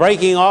people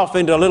breaking off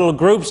into little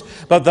groups,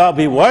 but they'll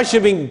be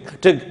worshiping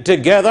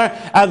together,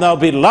 and they'll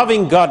be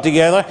loving God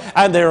together,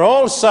 and they're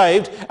all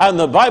saved, and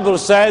the Bible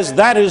says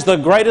that is the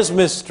greatest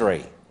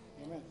mystery.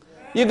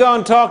 You go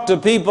and talk to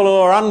people who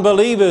are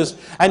unbelievers,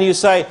 and you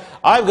say,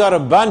 I've got a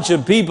bunch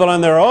of people,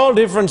 and they're all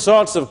different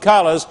sorts of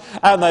colors,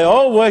 and they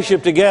all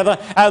worship together,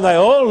 and they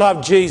all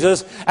love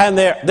Jesus, and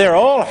they're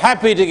all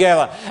happy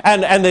together,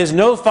 and there's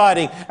no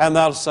fighting. And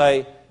they'll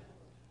say,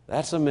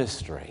 that's a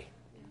mystery.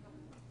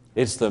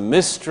 It's the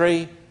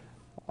mystery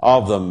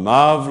of the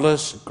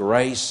marvelous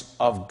grace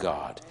of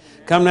God.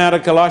 Come now to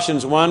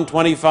Colossians 1,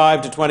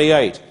 25 to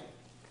 28.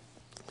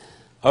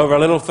 Over a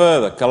little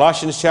further,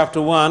 Colossians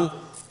chapter 1,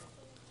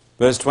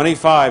 verse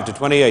 25 to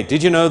 28.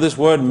 Did you know this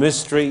word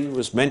mystery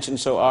was mentioned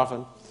so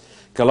often?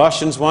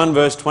 Colossians 1,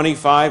 verse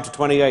 25 to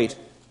 28.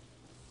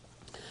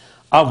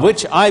 Of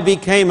which I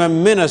became a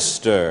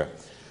minister,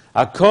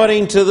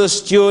 according to the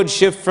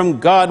stewardship from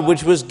God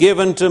which was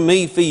given to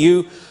me for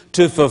you,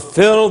 to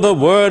fulfill the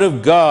word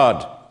of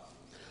God,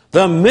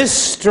 the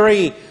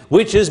mystery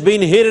which has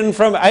been hidden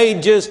from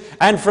ages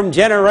and from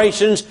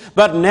generations,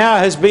 but now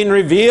has been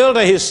revealed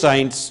to his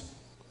saints,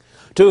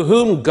 to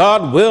whom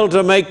God willed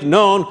to make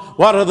known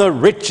what are the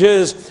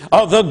riches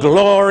of the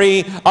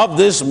glory of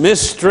this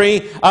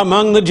mystery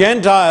among the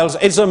Gentiles.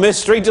 It's a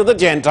mystery to the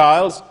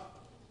Gentiles.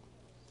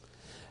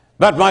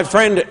 But my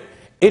friend,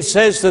 it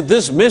says that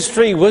this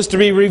mystery was to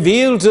be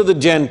revealed to the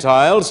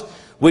Gentiles,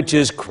 which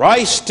is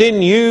Christ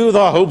in you,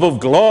 the hope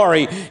of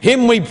glory.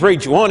 Him we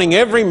preach, warning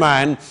every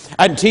man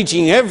and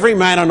teaching every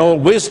man in all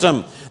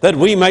wisdom, that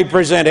we may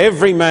present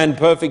every man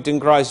perfect in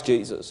Christ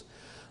Jesus.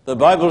 The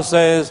Bible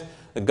says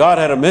that God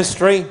had a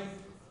mystery.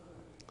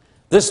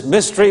 This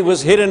mystery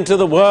was hidden to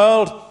the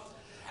world,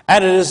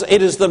 and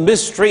it is the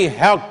mystery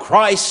how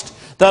Christ,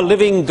 the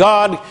living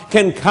God,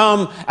 can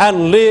come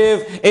and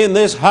live in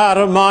this heart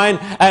of mine,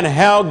 and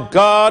how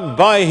God,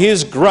 by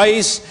his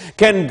grace,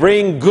 can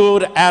bring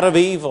good out of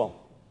evil.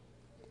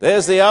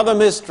 There's the other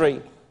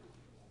mystery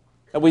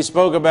that we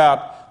spoke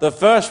about. The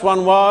first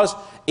one was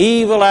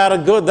evil out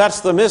of good.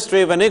 That's the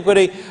mystery of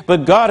iniquity.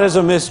 But God has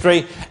a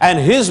mystery, and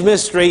his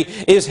mystery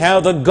is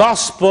how the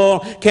gospel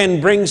can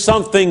bring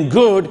something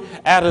good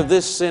out of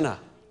this sinner.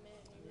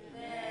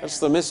 That's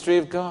the mystery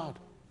of God.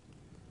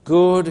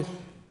 Good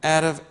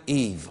out of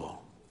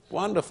evil.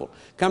 Wonderful.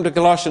 Come to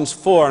Colossians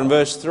 4 and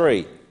verse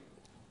 3.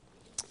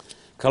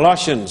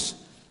 Colossians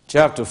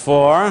chapter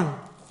 4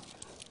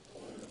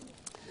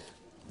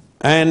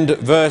 and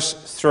verse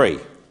 3.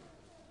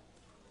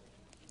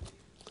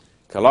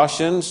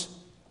 Colossians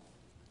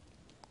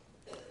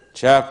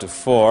chapter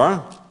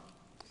 4,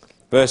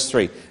 verse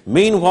 3.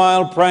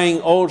 Meanwhile,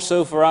 praying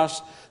also for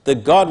us,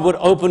 that God would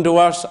open to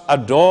us a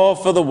door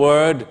for the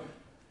word,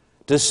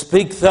 to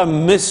speak the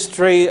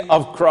mystery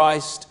of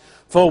Christ,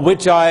 for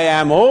which I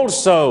am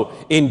also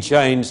in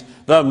chains.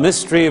 The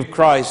mystery of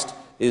Christ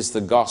is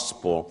the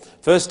gospel.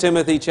 1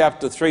 Timothy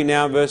chapter 3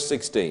 now, verse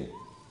 16.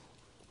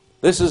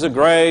 This is a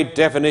great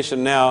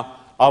definition now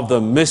of the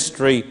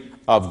mystery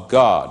of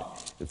God.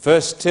 In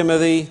 1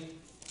 Timothy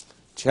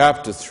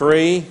chapter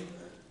 3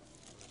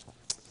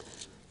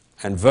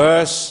 and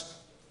verse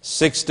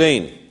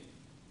 16.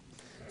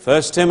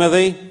 1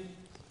 Timothy,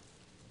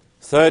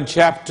 3rd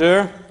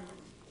chapter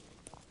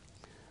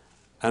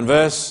and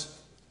verse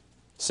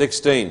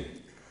 16.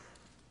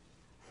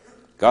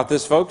 Got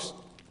this, folks?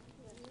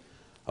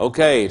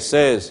 Okay, it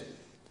says,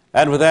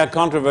 and without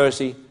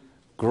controversy,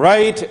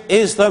 great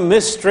is the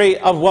mystery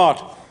of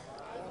what?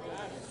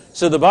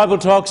 So the Bible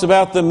talks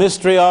about the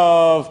mystery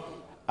of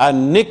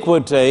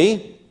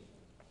iniquity,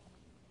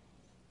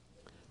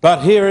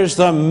 but here is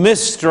the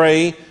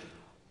mystery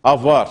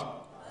of what?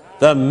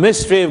 The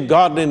mystery of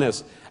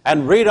godliness.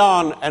 And read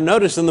on and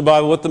notice in the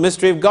Bible what the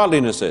mystery of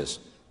godliness is.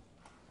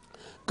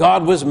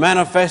 God was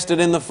manifested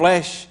in the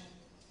flesh,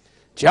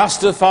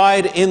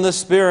 justified in the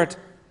Spirit,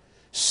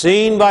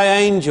 seen by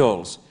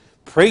angels,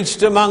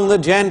 preached among the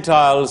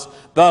Gentiles,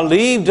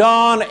 believed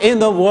on in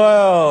the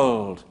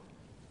world,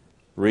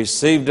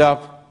 received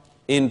up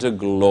into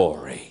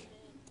glory.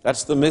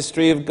 That's the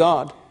mystery of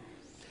God.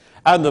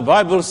 And the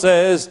Bible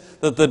says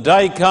that the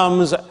day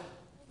comes,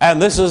 and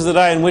this is the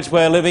day in which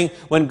we're living,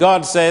 when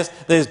God says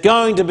there's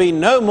going to be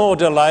no more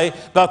delay,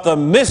 but the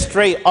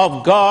mystery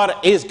of God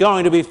is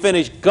going to be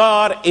finished.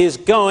 God is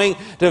going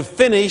to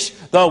finish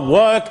the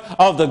work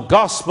of the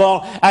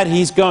gospel, and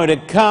He's going to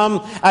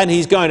come and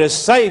He's going to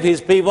save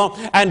His people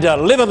and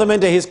deliver them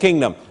into His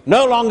kingdom.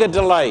 No longer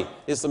delay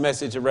is the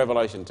message of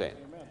Revelation 10.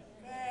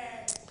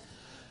 Amen.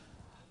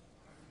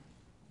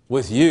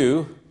 With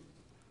you,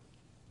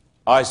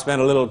 I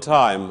spent a little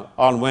time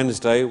on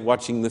Wednesday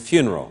watching the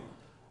funeral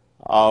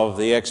of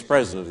the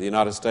ex-president of the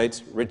United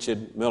States,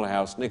 Richard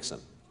Milhous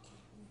Nixon,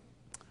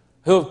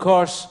 who, of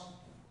course,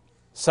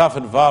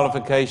 suffered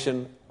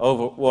vilification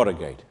over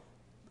Watergate.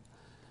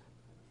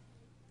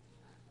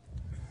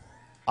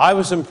 I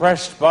was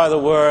impressed by the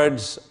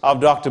words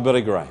of Dr.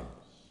 Billy Graham.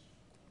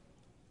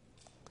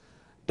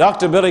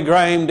 Dr. Billy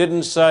Graham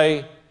didn't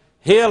say,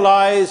 "Here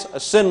lies a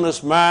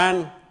sinless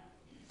man,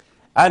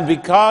 and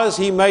because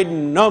he made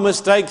no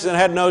mistakes and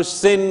had no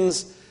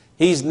sins,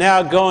 he's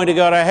now going to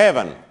go to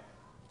heaven."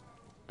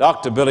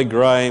 Dr. Billy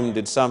Graham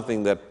did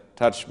something that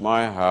touched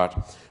my heart.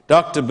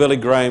 Dr. Billy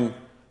Graham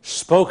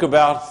spoke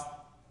about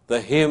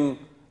the hymn,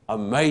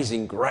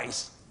 Amazing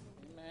Grace.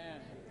 Amen.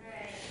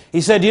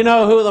 He said, you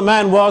know who the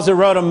man was who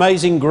wrote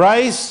Amazing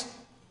Grace?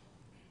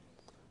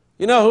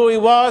 You know who he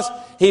was?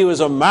 He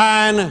was a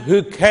man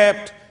who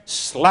kept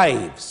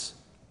slaves.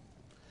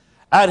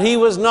 And he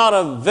was not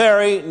a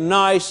very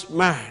nice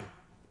man.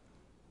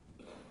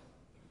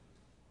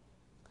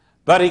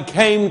 But he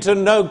came to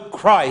know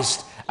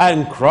Christ,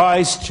 and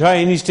Christ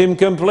changed him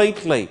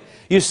completely.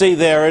 You see,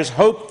 there is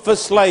hope for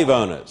slave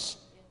owners.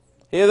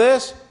 Hear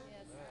this?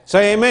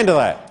 Say amen to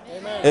that.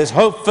 Amen. There's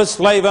hope for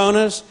slave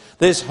owners.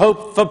 There's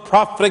hope for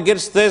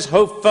profligates. There's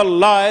hope for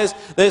liars.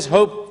 There's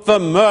hope for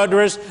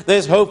murderers.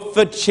 There's hope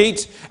for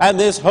cheats. And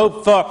there's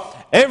hope for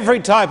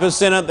every type of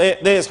sinner.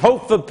 There's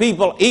hope for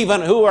people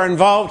even who are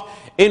involved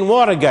in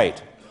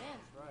Watergate.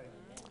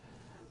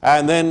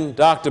 And then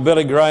Dr.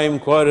 Billy Graham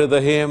quoted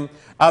the hymn,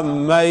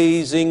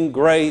 Amazing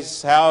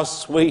Grace, how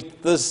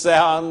sweet the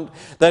sound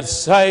that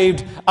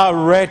saved a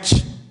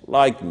wretch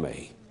like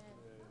me.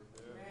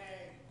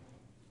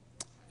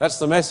 That's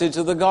the message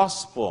of the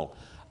gospel.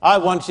 I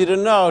want you to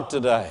know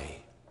today,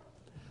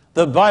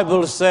 the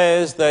Bible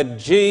says that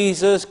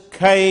Jesus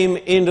came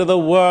into the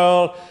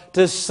world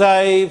to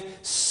save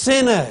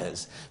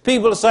sinners.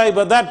 People say,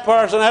 but that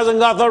person hasn't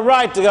got the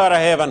right to go to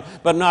heaven.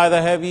 But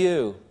neither have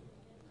you.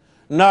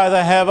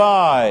 Neither have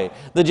I.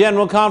 The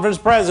General Conference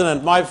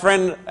President, my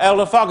friend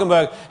Elder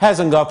Falkenberg,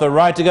 hasn't got the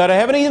right to go to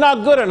heaven. He's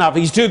not good enough.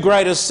 He's too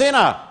great a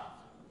sinner.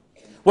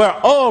 We're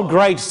all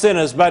great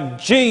sinners, but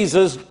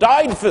Jesus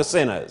died for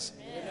sinners.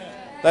 Amen.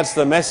 That's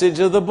the message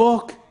of the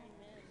book.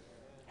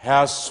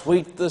 How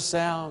sweet the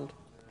sound.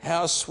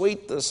 How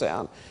sweet the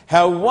sound.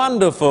 How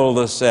wonderful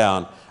the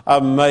sound.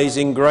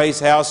 Amazing grace,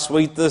 how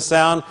sweet the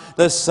sound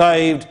that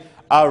saved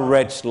a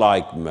wretch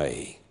like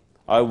me.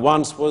 I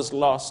once was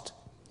lost,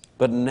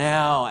 but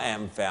now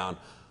am found.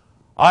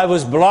 I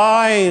was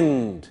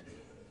blind,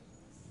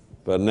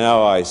 but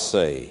now I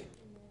see.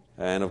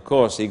 And of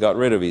course, he got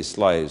rid of his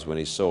slaves when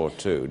he saw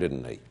too,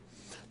 didn't he?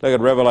 Look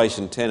at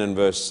Revelation 10 and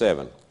verse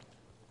 7.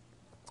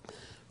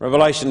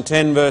 Revelation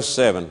 10 verse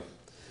 7.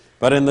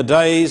 But in the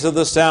days of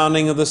the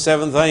sounding of the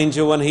seventh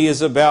angel, when he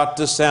is about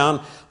to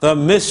sound, the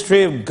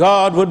mystery of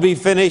God would be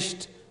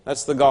finished.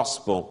 That's the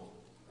gospel.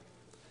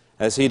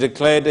 As he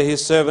declared to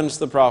his servants,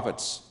 the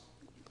prophets.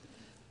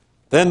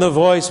 Then the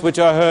voice which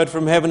I heard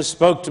from heaven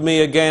spoke to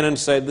me again and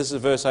said, this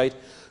is verse 8,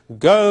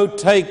 Go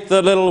take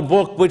the little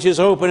book which is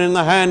open in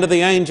the hand of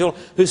the angel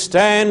who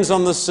stands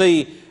on the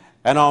sea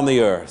and on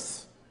the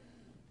earth.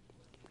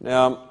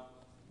 Now,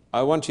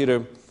 I want you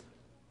to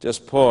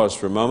just pause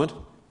for a moment.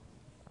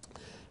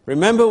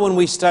 Remember when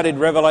we studied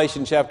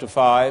Revelation chapter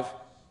 5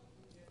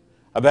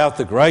 about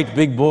the great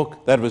big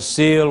book that was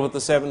sealed with the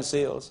 7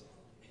 seals?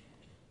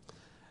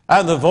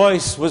 And the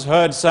voice was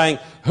heard saying,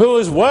 Who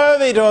is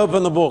worthy to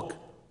open the book?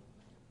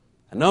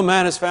 And no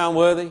man is found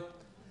worthy.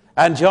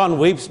 And John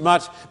weeps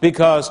much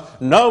because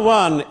no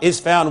one is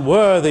found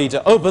worthy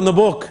to open the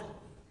book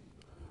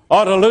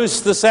or to loose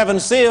the 7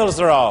 seals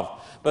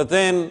thereof. But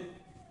then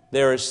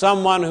there is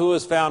someone who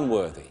is found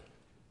worthy.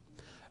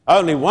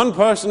 Only one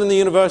person in the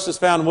universe is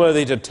found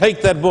worthy to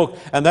take that book,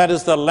 and that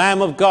is the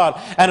Lamb of God.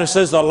 And it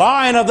says the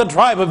Lion of the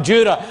tribe of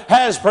Judah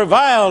has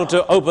prevailed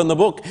to open the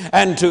book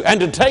and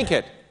to take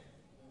it.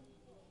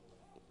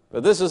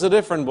 But this is a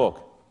different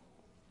book.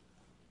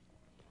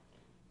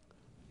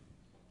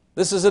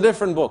 This is a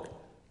different book.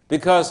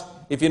 Because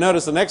if you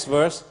notice the next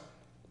verse,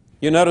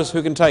 you notice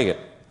who can take it.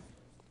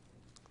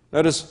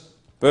 Notice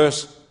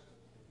verse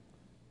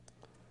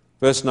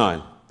Verse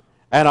 9.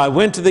 And I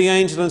went to the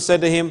angel and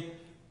said to him,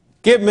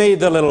 give me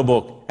the little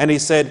book. And he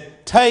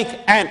said, take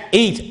and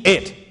eat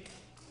it.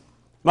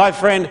 My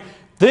friend,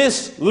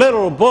 this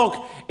little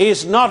book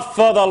is not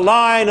for the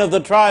line of the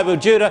tribe of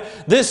Judah.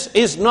 This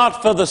is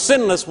not for the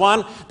sinless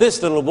one.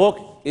 This little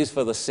book is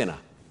for the sinner.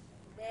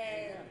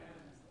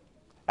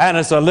 And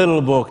it's a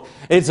little book.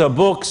 It's a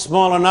book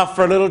small enough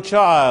for a little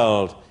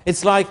child.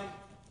 It's like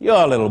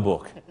your little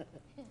book.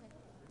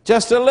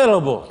 Just a little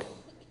book.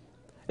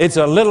 It's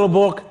a little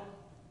book,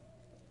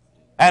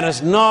 and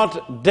it's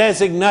not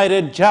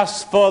designated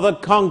just for the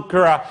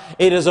conqueror.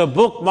 It is a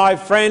book, my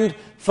friend,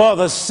 for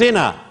the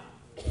sinner.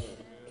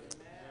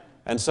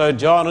 And so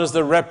John, as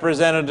the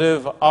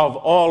representative of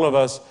all of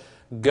us,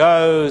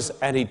 goes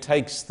and he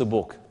takes the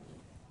book.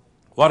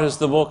 What is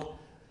the book?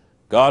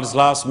 God's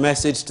last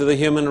message to the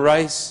human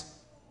race.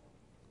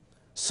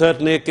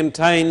 Certainly it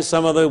contains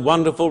some of the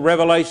wonderful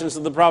revelations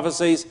of the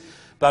prophecies,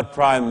 but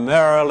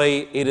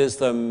primarily it is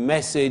the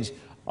message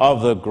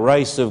of the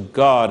grace of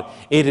God.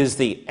 It is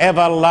the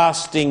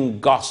everlasting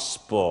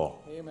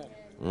gospel.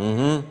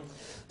 Amen.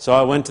 So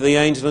I went to the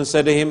angel and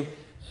said to him,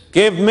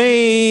 give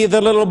me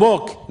the little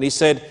book. And he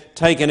said,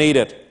 take and eat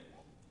it.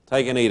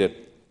 Take and eat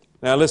it.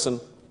 Now listen,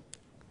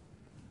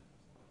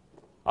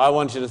 I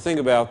want you to think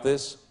about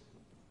this.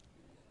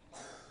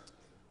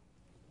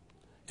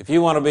 If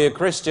you want to be a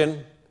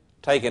Christian,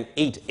 take and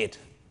eat it.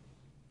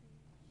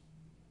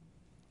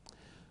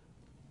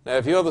 Now,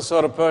 if you're the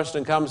sort of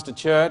person who comes to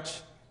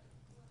church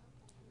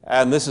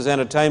and this is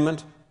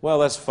entertainment, well,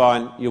 that's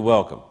fine. You're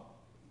welcome.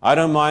 I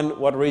don't mind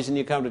what reason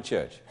you come to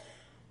church.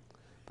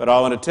 But I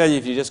want to tell you,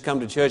 if you just come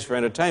to church for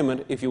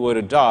entertainment, if you were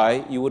to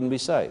die, you wouldn't be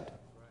saved.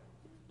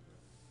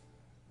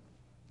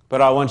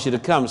 But I want you to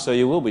come so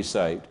you will be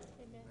saved.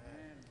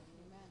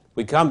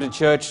 We come to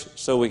church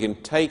so we can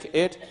take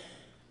it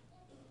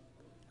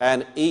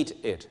and eat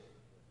it.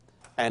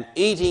 And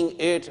eating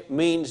it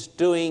means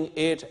doing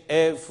it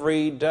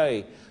every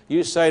day.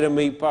 You say to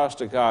me,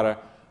 Pastor Carter,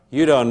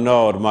 you don't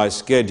know what my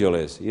schedule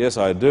is. Yes,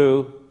 I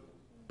do.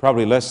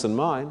 Probably less than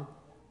mine.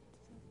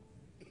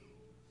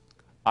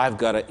 I've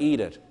got to eat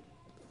it.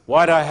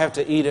 Why do I have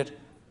to eat it?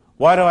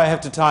 Why do I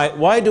have to tie it?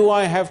 Why do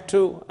I have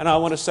to? And I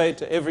want to say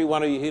to every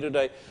one of you here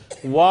today,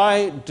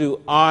 why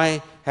do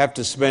I have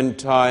to spend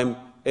time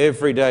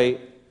every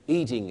day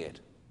eating it?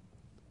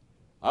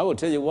 I will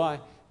tell you why.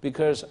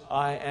 Because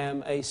I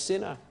am a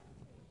sinner.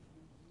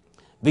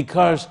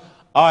 Because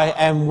I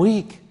am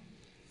weak.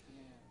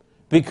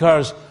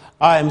 Because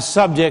I am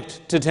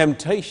subject to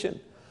temptation.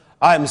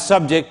 I am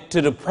subject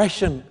to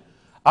depression.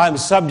 I am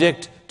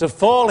subject to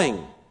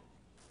falling.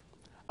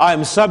 I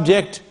am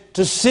subject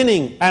to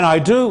sinning, and I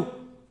do.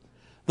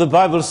 The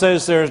Bible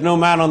says there is no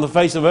man on the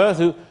face of the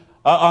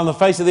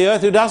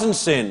earth who doesn't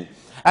sin.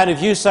 And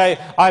if you say,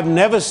 I've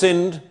never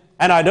sinned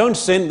and I don't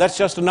sin, that's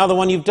just another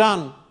one you've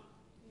done.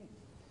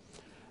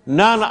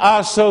 None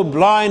are so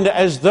blind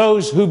as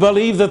those who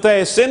believe that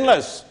they are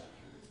sinless,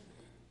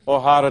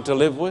 or harder to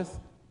live with.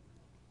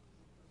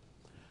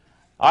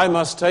 I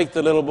must take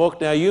the little book.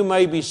 Now, you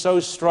may be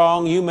so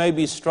strong, you may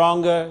be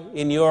stronger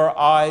in your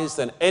eyes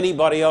than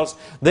anybody else.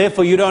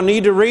 Therefore, you don't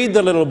need to read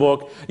the little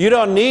book. You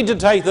don't need to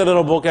take the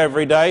little book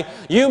every day.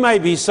 You may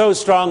be so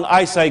strong,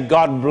 I say,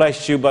 God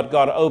bless you, but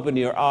God open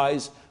your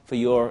eyes for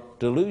your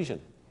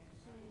delusion.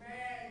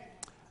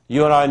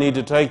 You and I need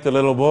to take the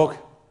little book,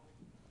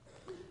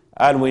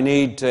 and we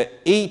need to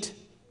eat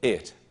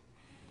it.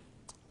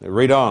 Now,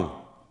 read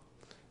on.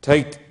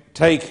 Take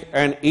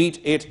and eat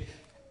it,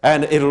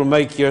 and it'll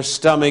make your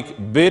stomach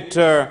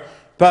bitter,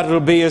 but it'll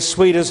be as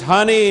sweet as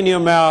honey in your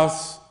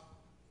mouth.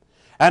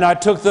 And I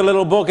took the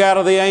little book out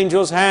of the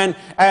angel's hand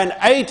and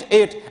ate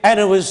it, and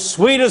it was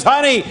sweet as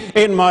honey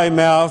in my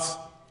mouth.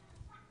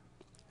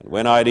 And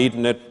when I'd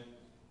eaten it,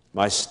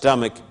 my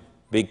stomach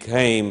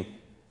became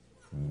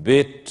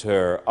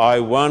bitter. I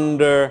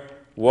wonder,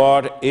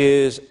 what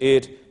is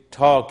it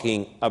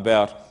talking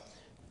about?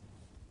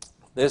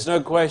 There's no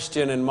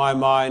question in my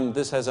mind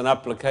this has an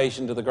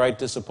application to the great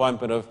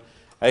disappointment of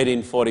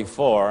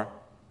 1844,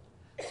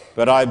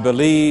 but I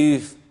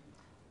believe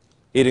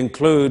it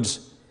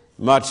includes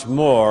much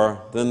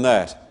more than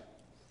that.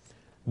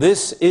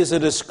 This is a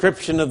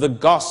description of the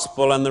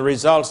gospel and the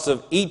results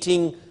of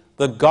eating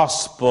the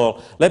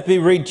gospel. Let me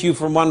read to you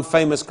from one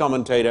famous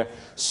commentator.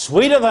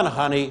 Sweeter than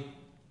honey,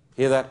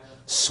 hear that?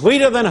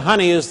 Sweeter than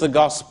honey is the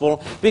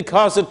gospel,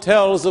 because it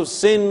tells of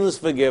sins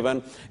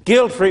forgiven,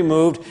 guilt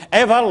removed,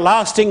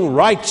 everlasting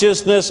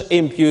righteousness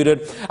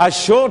imputed, a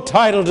sure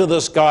title to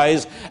the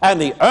skies, and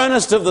the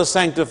earnest of the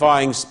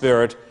sanctifying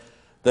Spirit,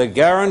 the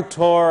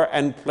guarantor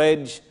and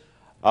pledge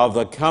of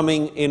the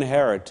coming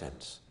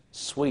inheritance.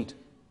 Sweet.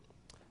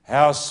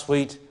 How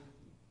sweet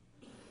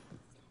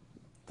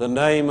the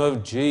name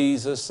of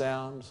Jesus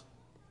sounds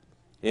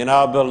in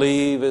our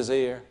believer's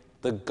ear.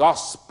 The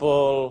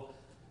gospel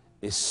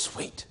is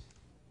sweet.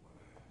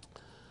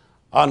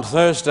 On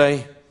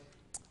Thursday,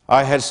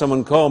 I had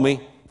someone call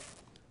me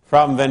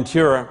from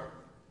Ventura.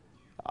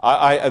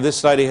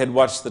 This lady had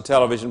watched the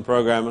television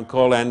program and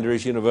called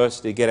Andrews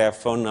University, get our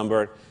phone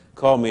number,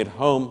 called me at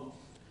home.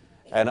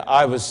 And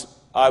I was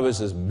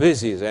as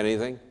busy as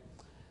anything.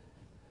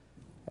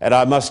 And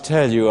I must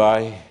tell you,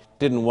 I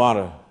didn't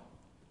want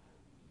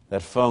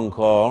that phone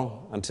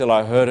call until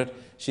I heard it.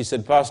 She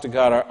said, Pastor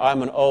Carter,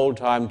 I'm an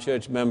old-time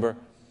church member,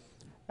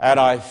 and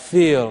I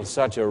feel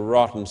such a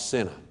rotten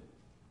sinner.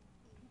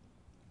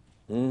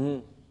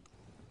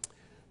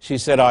 She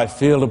said, I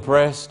feel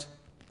depressed.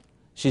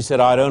 She said,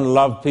 I don't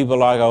love people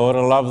like I ought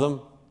to love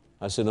them.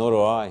 I said, nor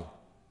do I.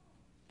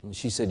 And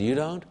she said, you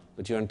don't?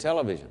 But you're on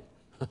television.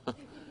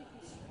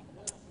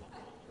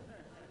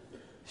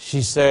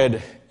 She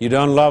said, you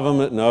don't love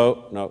them?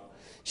 No.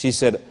 She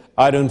said,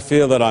 I don't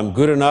feel that I'm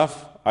good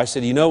enough. I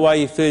said, you know why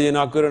you feel you're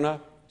not good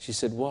enough? She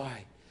said,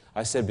 why?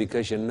 I said,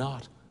 because you're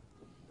not.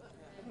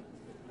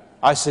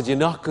 I said, you're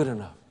not good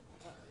enough.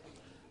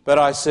 But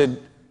I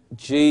said,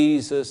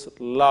 Jesus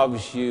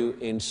loves you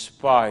in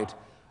spite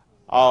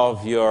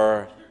of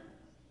your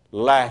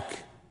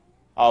lack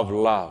of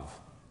love.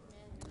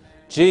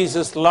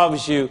 Jesus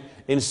loves you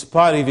in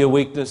spite of your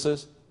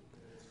weaknesses.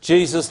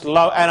 Jesus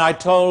loved, and I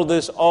told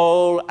this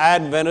old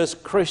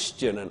Adventist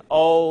Christian, an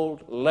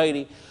old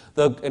lady,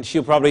 and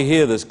she'll probably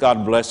hear this,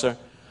 God bless her.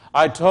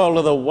 I told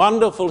her the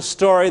wonderful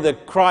story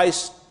that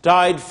Christ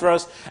died for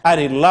us and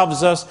He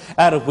loves us,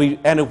 and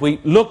if we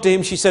look to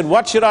Him, she said,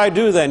 what should I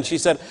do then? She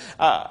said,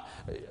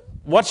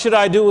 what should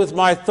I do with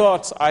my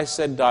thoughts? I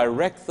said,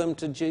 direct them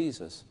to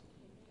Jesus.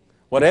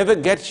 Whatever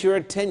gets your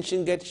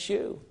attention gets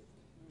you.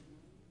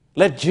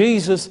 Let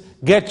Jesus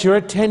get your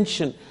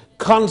attention.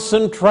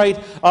 Concentrate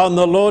on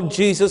the Lord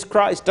Jesus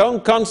Christ.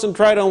 Don't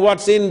concentrate on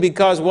what's in,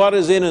 because what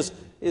is in us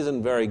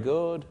isn't very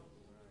good.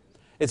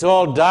 It's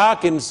all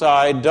dark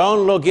inside.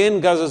 Don't look in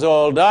because it's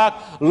all dark.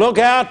 Look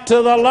out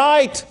to the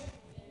light.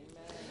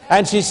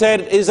 And she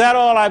said, is that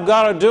all I've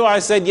got to do? I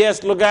said,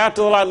 yes, look out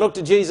to the light, look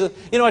to Jesus.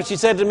 You know what she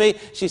said to me?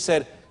 She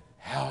said,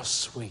 how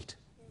sweet.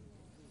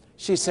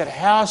 She said,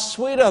 how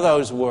sweet are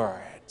those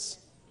words?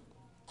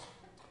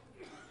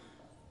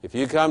 If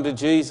you come to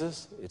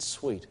Jesus, it's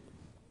sweet.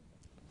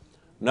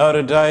 Know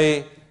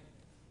today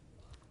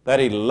that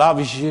He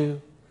loves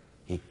you,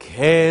 He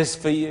cares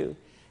for you,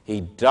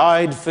 He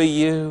died for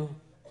you,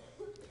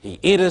 He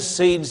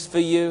intercedes for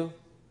you.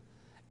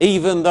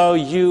 Even though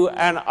you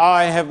and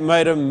I have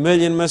made a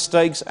million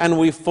mistakes and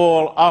we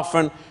fall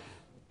often,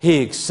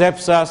 He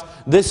accepts us.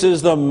 This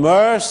is the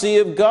mercy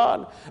of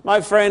God.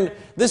 My friend,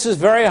 this is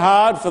very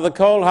hard for the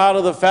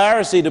cold-hearted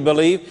Pharisee to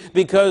believe,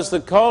 because the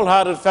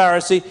cold-hearted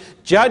Pharisee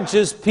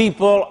judges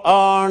people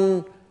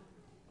on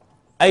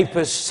a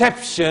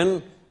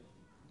perception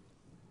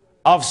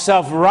of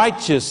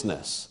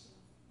self-righteousness.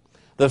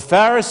 The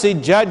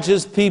Pharisee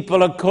judges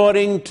people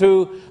according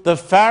to the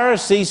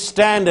Pharisee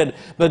standard,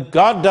 but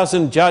God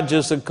doesn't judge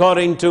us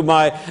according to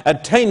my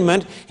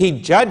attainment. He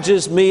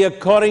judges me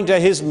according to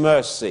His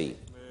mercy.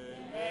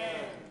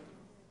 Amen.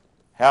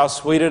 How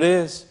sweet it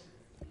is.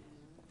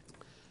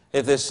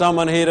 If there's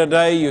someone here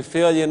today, you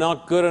feel you're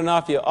not good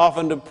enough, you're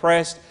often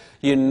depressed,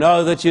 you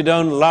know that you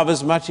don't love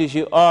as much as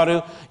you ought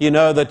to, you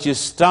know that you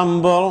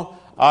stumble,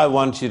 I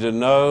want you to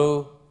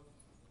know,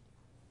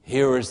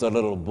 here is the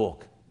little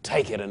book.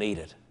 Take it and eat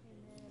it.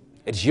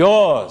 It's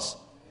yours.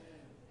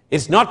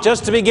 It's not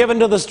just to be given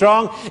to the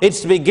strong, it's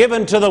to be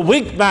given to the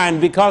weak man,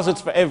 because it's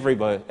for every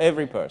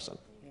person.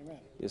 Amen.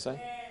 You see?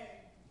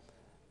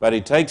 But he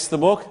takes the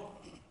book,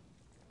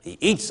 he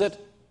eats it,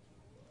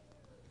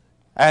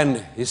 and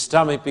his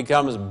stomach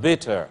becomes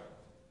bitter.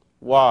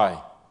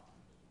 Why?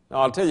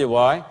 Now, I'll tell you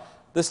why.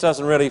 This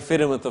doesn't really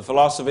fit in with the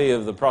philosophy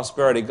of the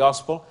prosperity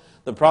gospel.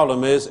 The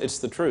problem is, it's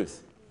the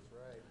truth.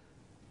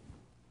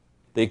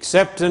 The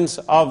acceptance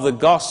of the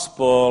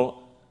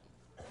gospel,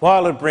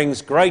 while it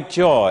brings great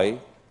joy,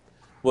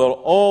 will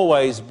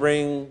always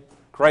bring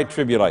great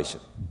tribulation.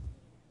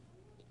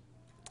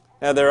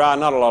 Now, there are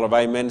not a lot of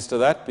amens to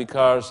that,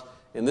 because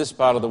in this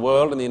part of the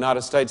world, in the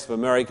United States of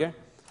America,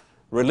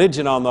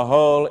 religion on the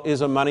whole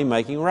is a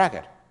money-making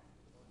racket.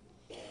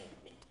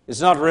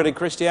 It's not really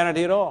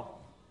Christianity at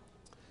all.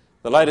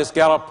 The latest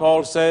Gallup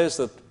poll says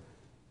that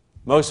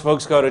most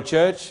folks go to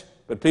church,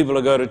 but people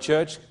who go to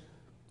church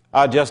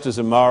are just as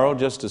immoral,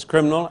 just as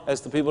criminal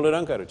as the people who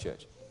don't go to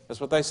church.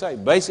 That's what they say.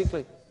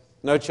 Basically,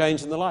 no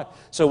change in the life.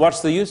 So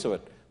what's the use of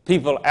it?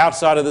 People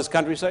outside of this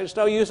country say it's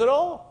no use at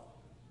all.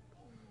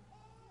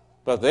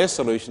 But their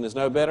solution is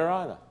no better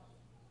either.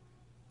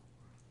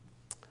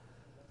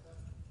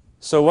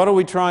 So what are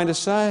we trying to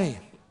say?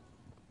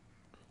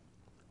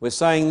 We're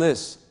saying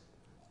this,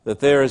 that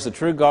there is a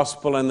true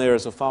gospel and there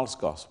is a false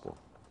gospel.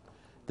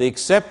 The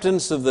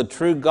acceptance of the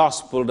true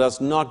gospel does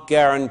not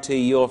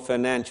guarantee your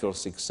financial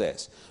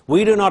success.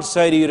 We do not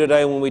say to you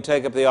today when we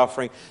take up the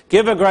offering,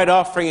 give a great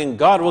offering and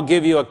God will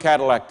give you a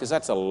Cadillac, because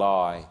that's a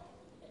lie.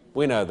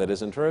 We know that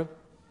isn't true.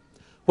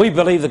 We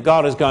believe that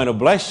God is going to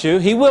bless you.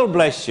 He will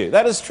bless you.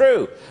 That is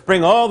true.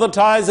 Bring all the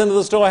tithes into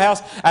the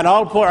storehouse and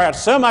I'll pour out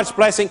so much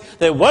blessing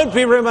there won't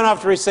be room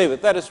enough to receive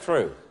it. That is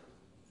true.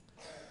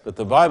 But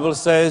the Bible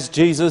says,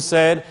 Jesus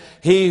said,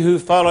 he who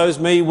follows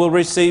me will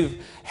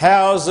receive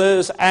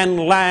houses and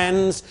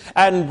lands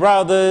and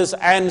brothers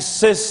and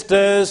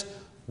sisters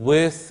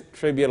with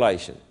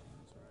tribulation.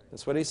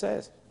 That's what he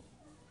says.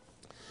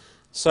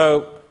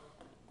 So,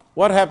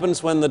 what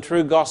happens when the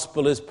true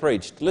gospel is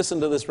preached? Listen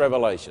to this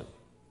revelation.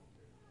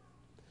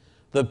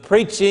 The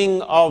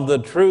preaching of the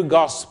true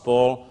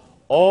gospel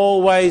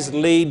always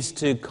leads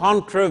to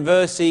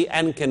controversy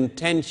and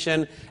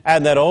contention,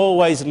 and that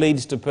always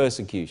leads to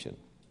persecution.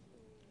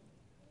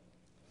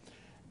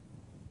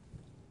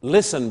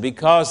 Listen,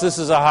 because this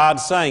is a hard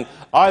saying.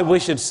 I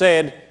wish it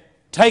said,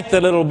 take the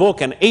little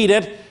book and eat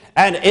it,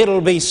 and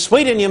it'll be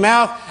sweet in your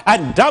mouth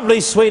and doubly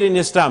sweet in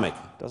your stomach.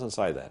 It doesn't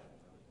say that.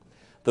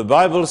 The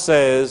Bible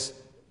says,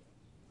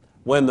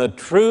 when the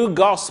true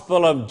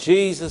gospel of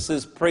Jesus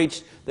is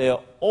preached,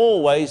 there'll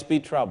always be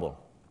trouble.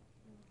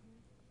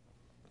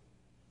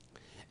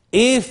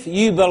 If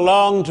you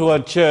belong to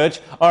a church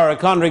or a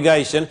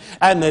congregation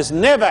and there's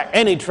never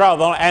any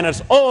trouble and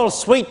it's all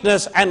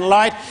sweetness and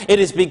light, it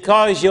is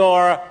because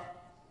you're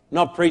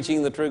not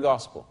preaching the true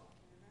gospel.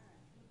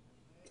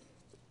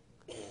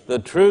 The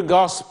true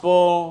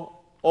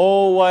gospel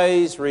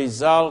always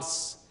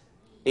results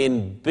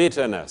in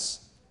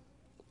bitterness,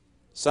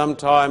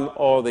 sometime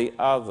or the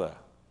other.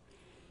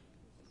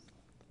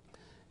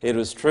 It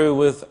was true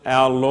with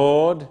our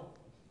Lord.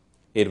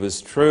 It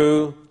was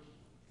true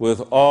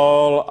with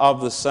all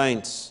of the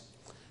saints.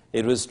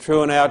 It was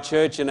true in our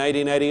church in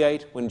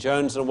 1888 when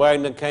Jones and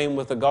Wagner came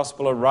with the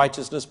gospel of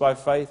righteousness by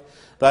faith.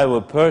 They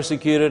were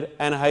persecuted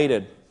and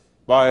hated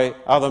by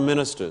other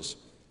ministers.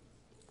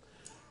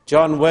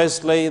 John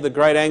Wesley, the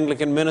great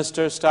Anglican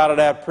minister, started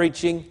out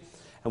preaching,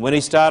 and when he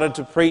started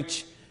to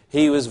preach,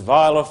 he was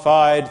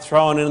vilified,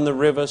 thrown in the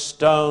river,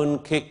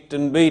 stoned, kicked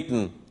and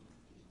beaten.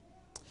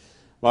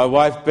 My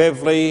wife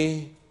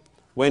Beverly,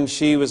 when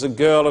she was a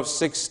girl of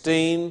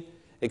 16,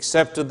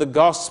 accepted the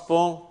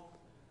gospel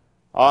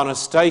on a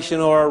station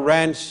or a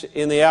ranch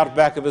in the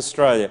outback of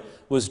Australia,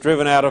 was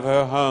driven out of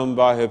her home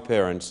by her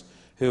parents,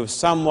 who have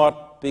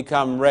somewhat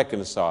become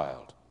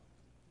reconciled.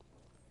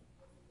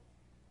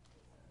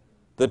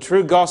 The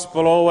true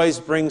gospel always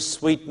brings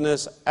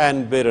sweetness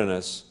and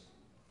bitterness,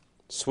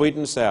 sweet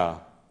and sour.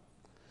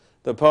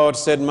 The poet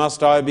said,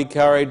 must I be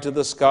carried to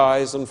the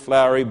skies on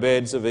flowery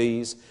beds of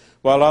ease,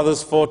 while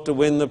others fought to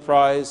win the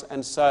prize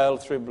and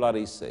sailed through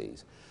bloody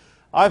seas.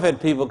 I've had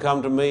people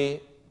come to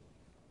me,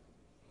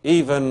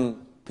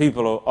 even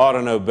people who ought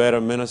to know better,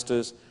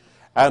 ministers,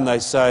 and they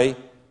say,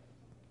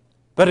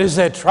 but is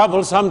there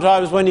trouble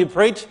sometimes when you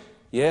preach?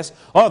 Yes.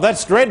 Oh,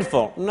 that's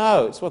dreadful.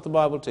 No, it's what the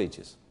Bible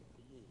teaches.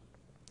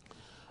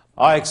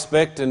 I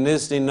expect in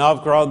Nizhny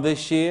Novgorod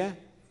this year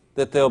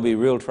that there'll be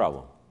real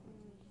trouble.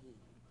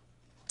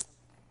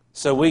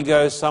 So we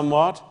go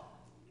somewhat,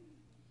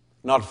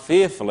 not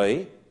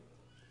fearfully,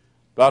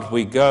 but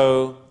we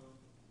go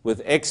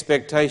with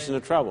expectation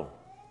of trouble.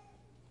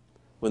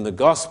 When the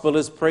gospel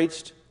is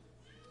preached,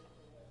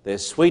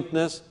 there's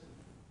sweetness,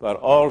 but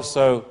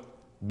also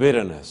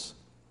bitterness.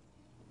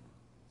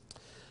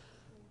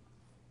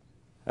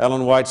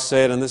 Ellen White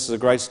said, and this is a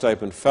great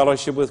statement,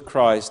 fellowship with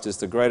Christ is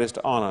the greatest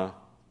honor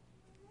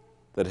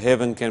that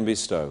heaven can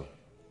bestow.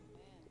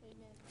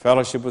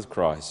 Fellowship with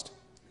Christ.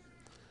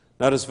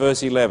 Notice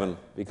verse 11,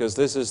 because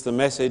this is the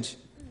message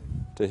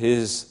to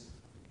his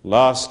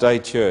last day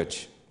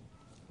church.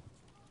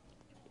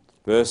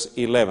 Verse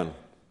 11.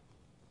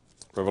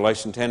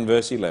 Revelation 10,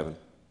 verse 11.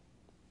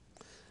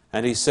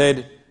 And he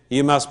said,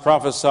 you must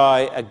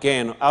prophesy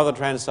again. Other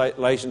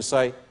translations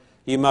say,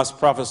 you must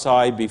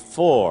prophesy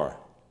before.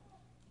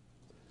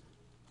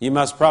 You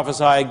must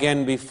prophesy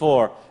again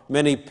before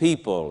many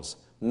peoples,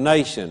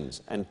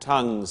 nations, and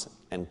tongues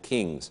and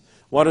kings.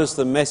 What is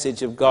the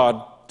message of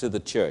God to the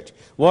church?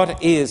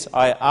 What is,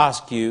 I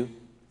ask you,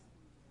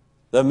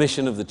 the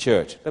mission of the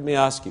church? Let me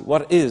ask you,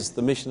 what is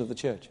the mission of the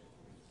church?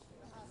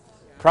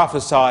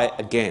 Prophesy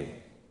again.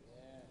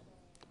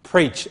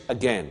 Preach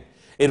again.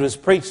 It was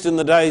preached in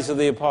the days of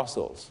the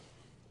apostles.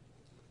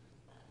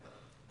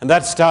 And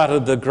that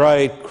started the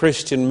great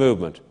Christian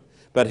movement.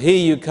 But here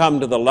you come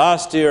to the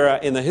last era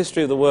in the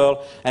history of the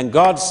world, and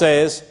God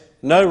says,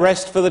 no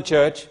rest for the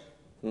church,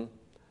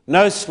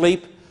 no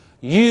sleep.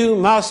 You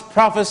must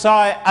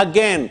prophesy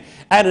again.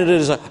 And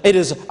it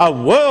is a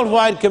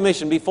worldwide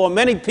commission before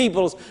many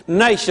peoples,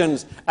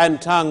 nations,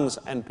 and tongues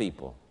and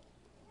people.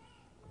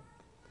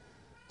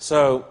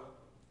 So,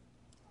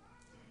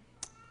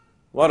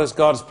 what is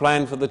God's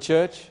plan for the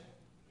church?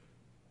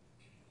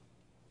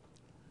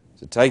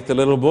 To take the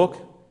little book.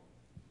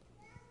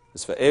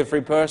 It's for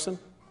every person.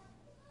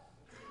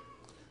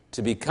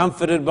 To be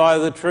comforted by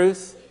the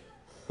truth.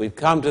 We've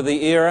come to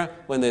the era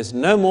when there's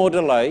no more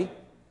delay.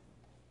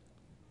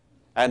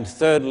 And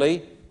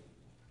thirdly,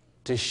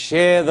 to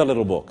share the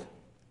little book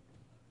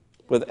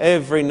with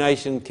every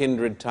nation,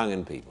 kindred, tongue,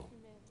 and people.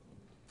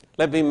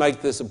 Let me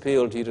make this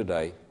appeal to you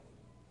today.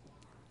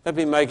 Let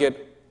me make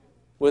it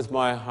with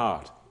my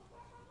heart.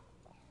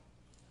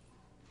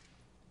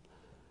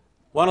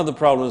 One of the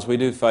problems we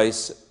do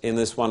face in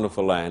this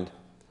wonderful land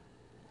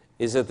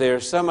is that there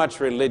is so much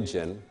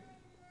religion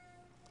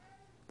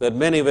that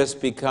many of us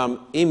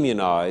become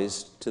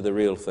immunized to the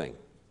real thing.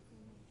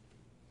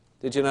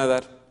 Did you know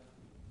that?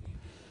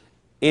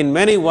 In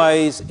many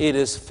ways, it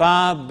is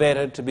far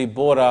better to be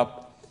brought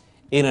up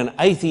in an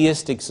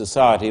atheistic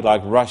society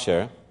like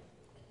Russia,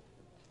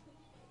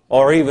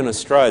 or even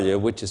Australia,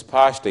 which is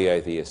partially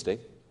atheistic,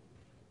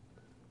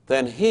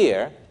 than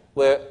here,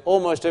 where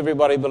almost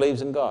everybody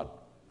believes in God.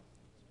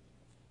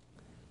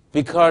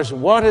 Because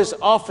what is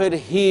offered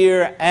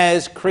here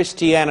as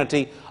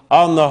Christianity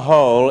on the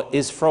whole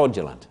is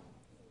fraudulent.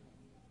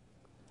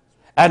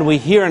 And we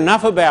hear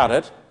enough about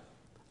it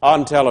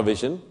on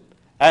television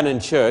and in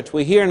church.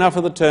 We hear enough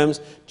of the terms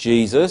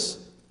Jesus,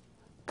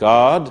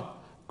 God,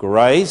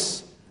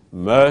 grace,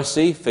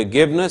 mercy,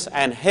 forgiveness,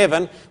 and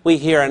heaven. We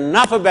hear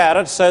enough about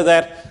it so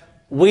that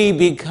we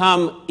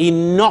become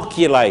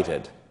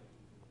inoculated.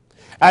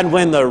 And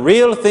when the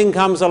real thing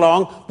comes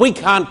along, we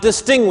can't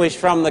distinguish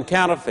from the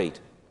counterfeit.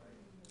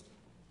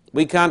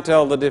 We can't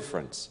tell the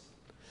difference.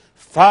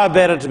 Far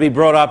better to be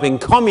brought up in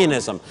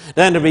communism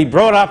than to be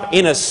brought up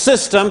in a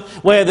system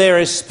where there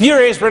is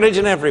spurious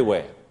religion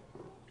everywhere.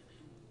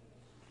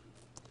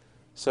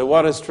 So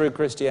what is true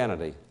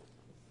Christianity?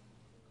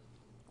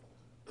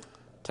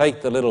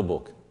 Take the little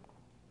book.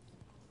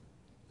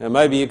 Now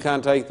maybe you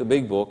can't take the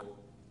big book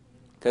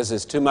because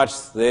there's too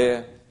much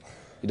there.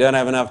 You don't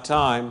have enough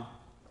time.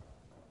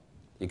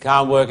 You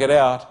can't work it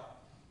out.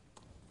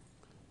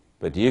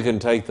 But you can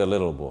take the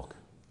little book.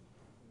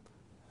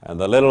 And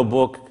the little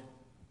book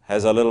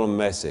has a little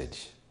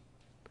message.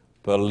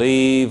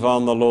 Believe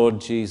on the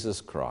Lord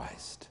Jesus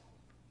Christ.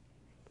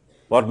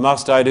 What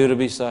must I do to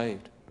be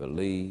saved?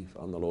 Believe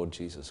on the Lord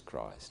Jesus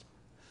Christ.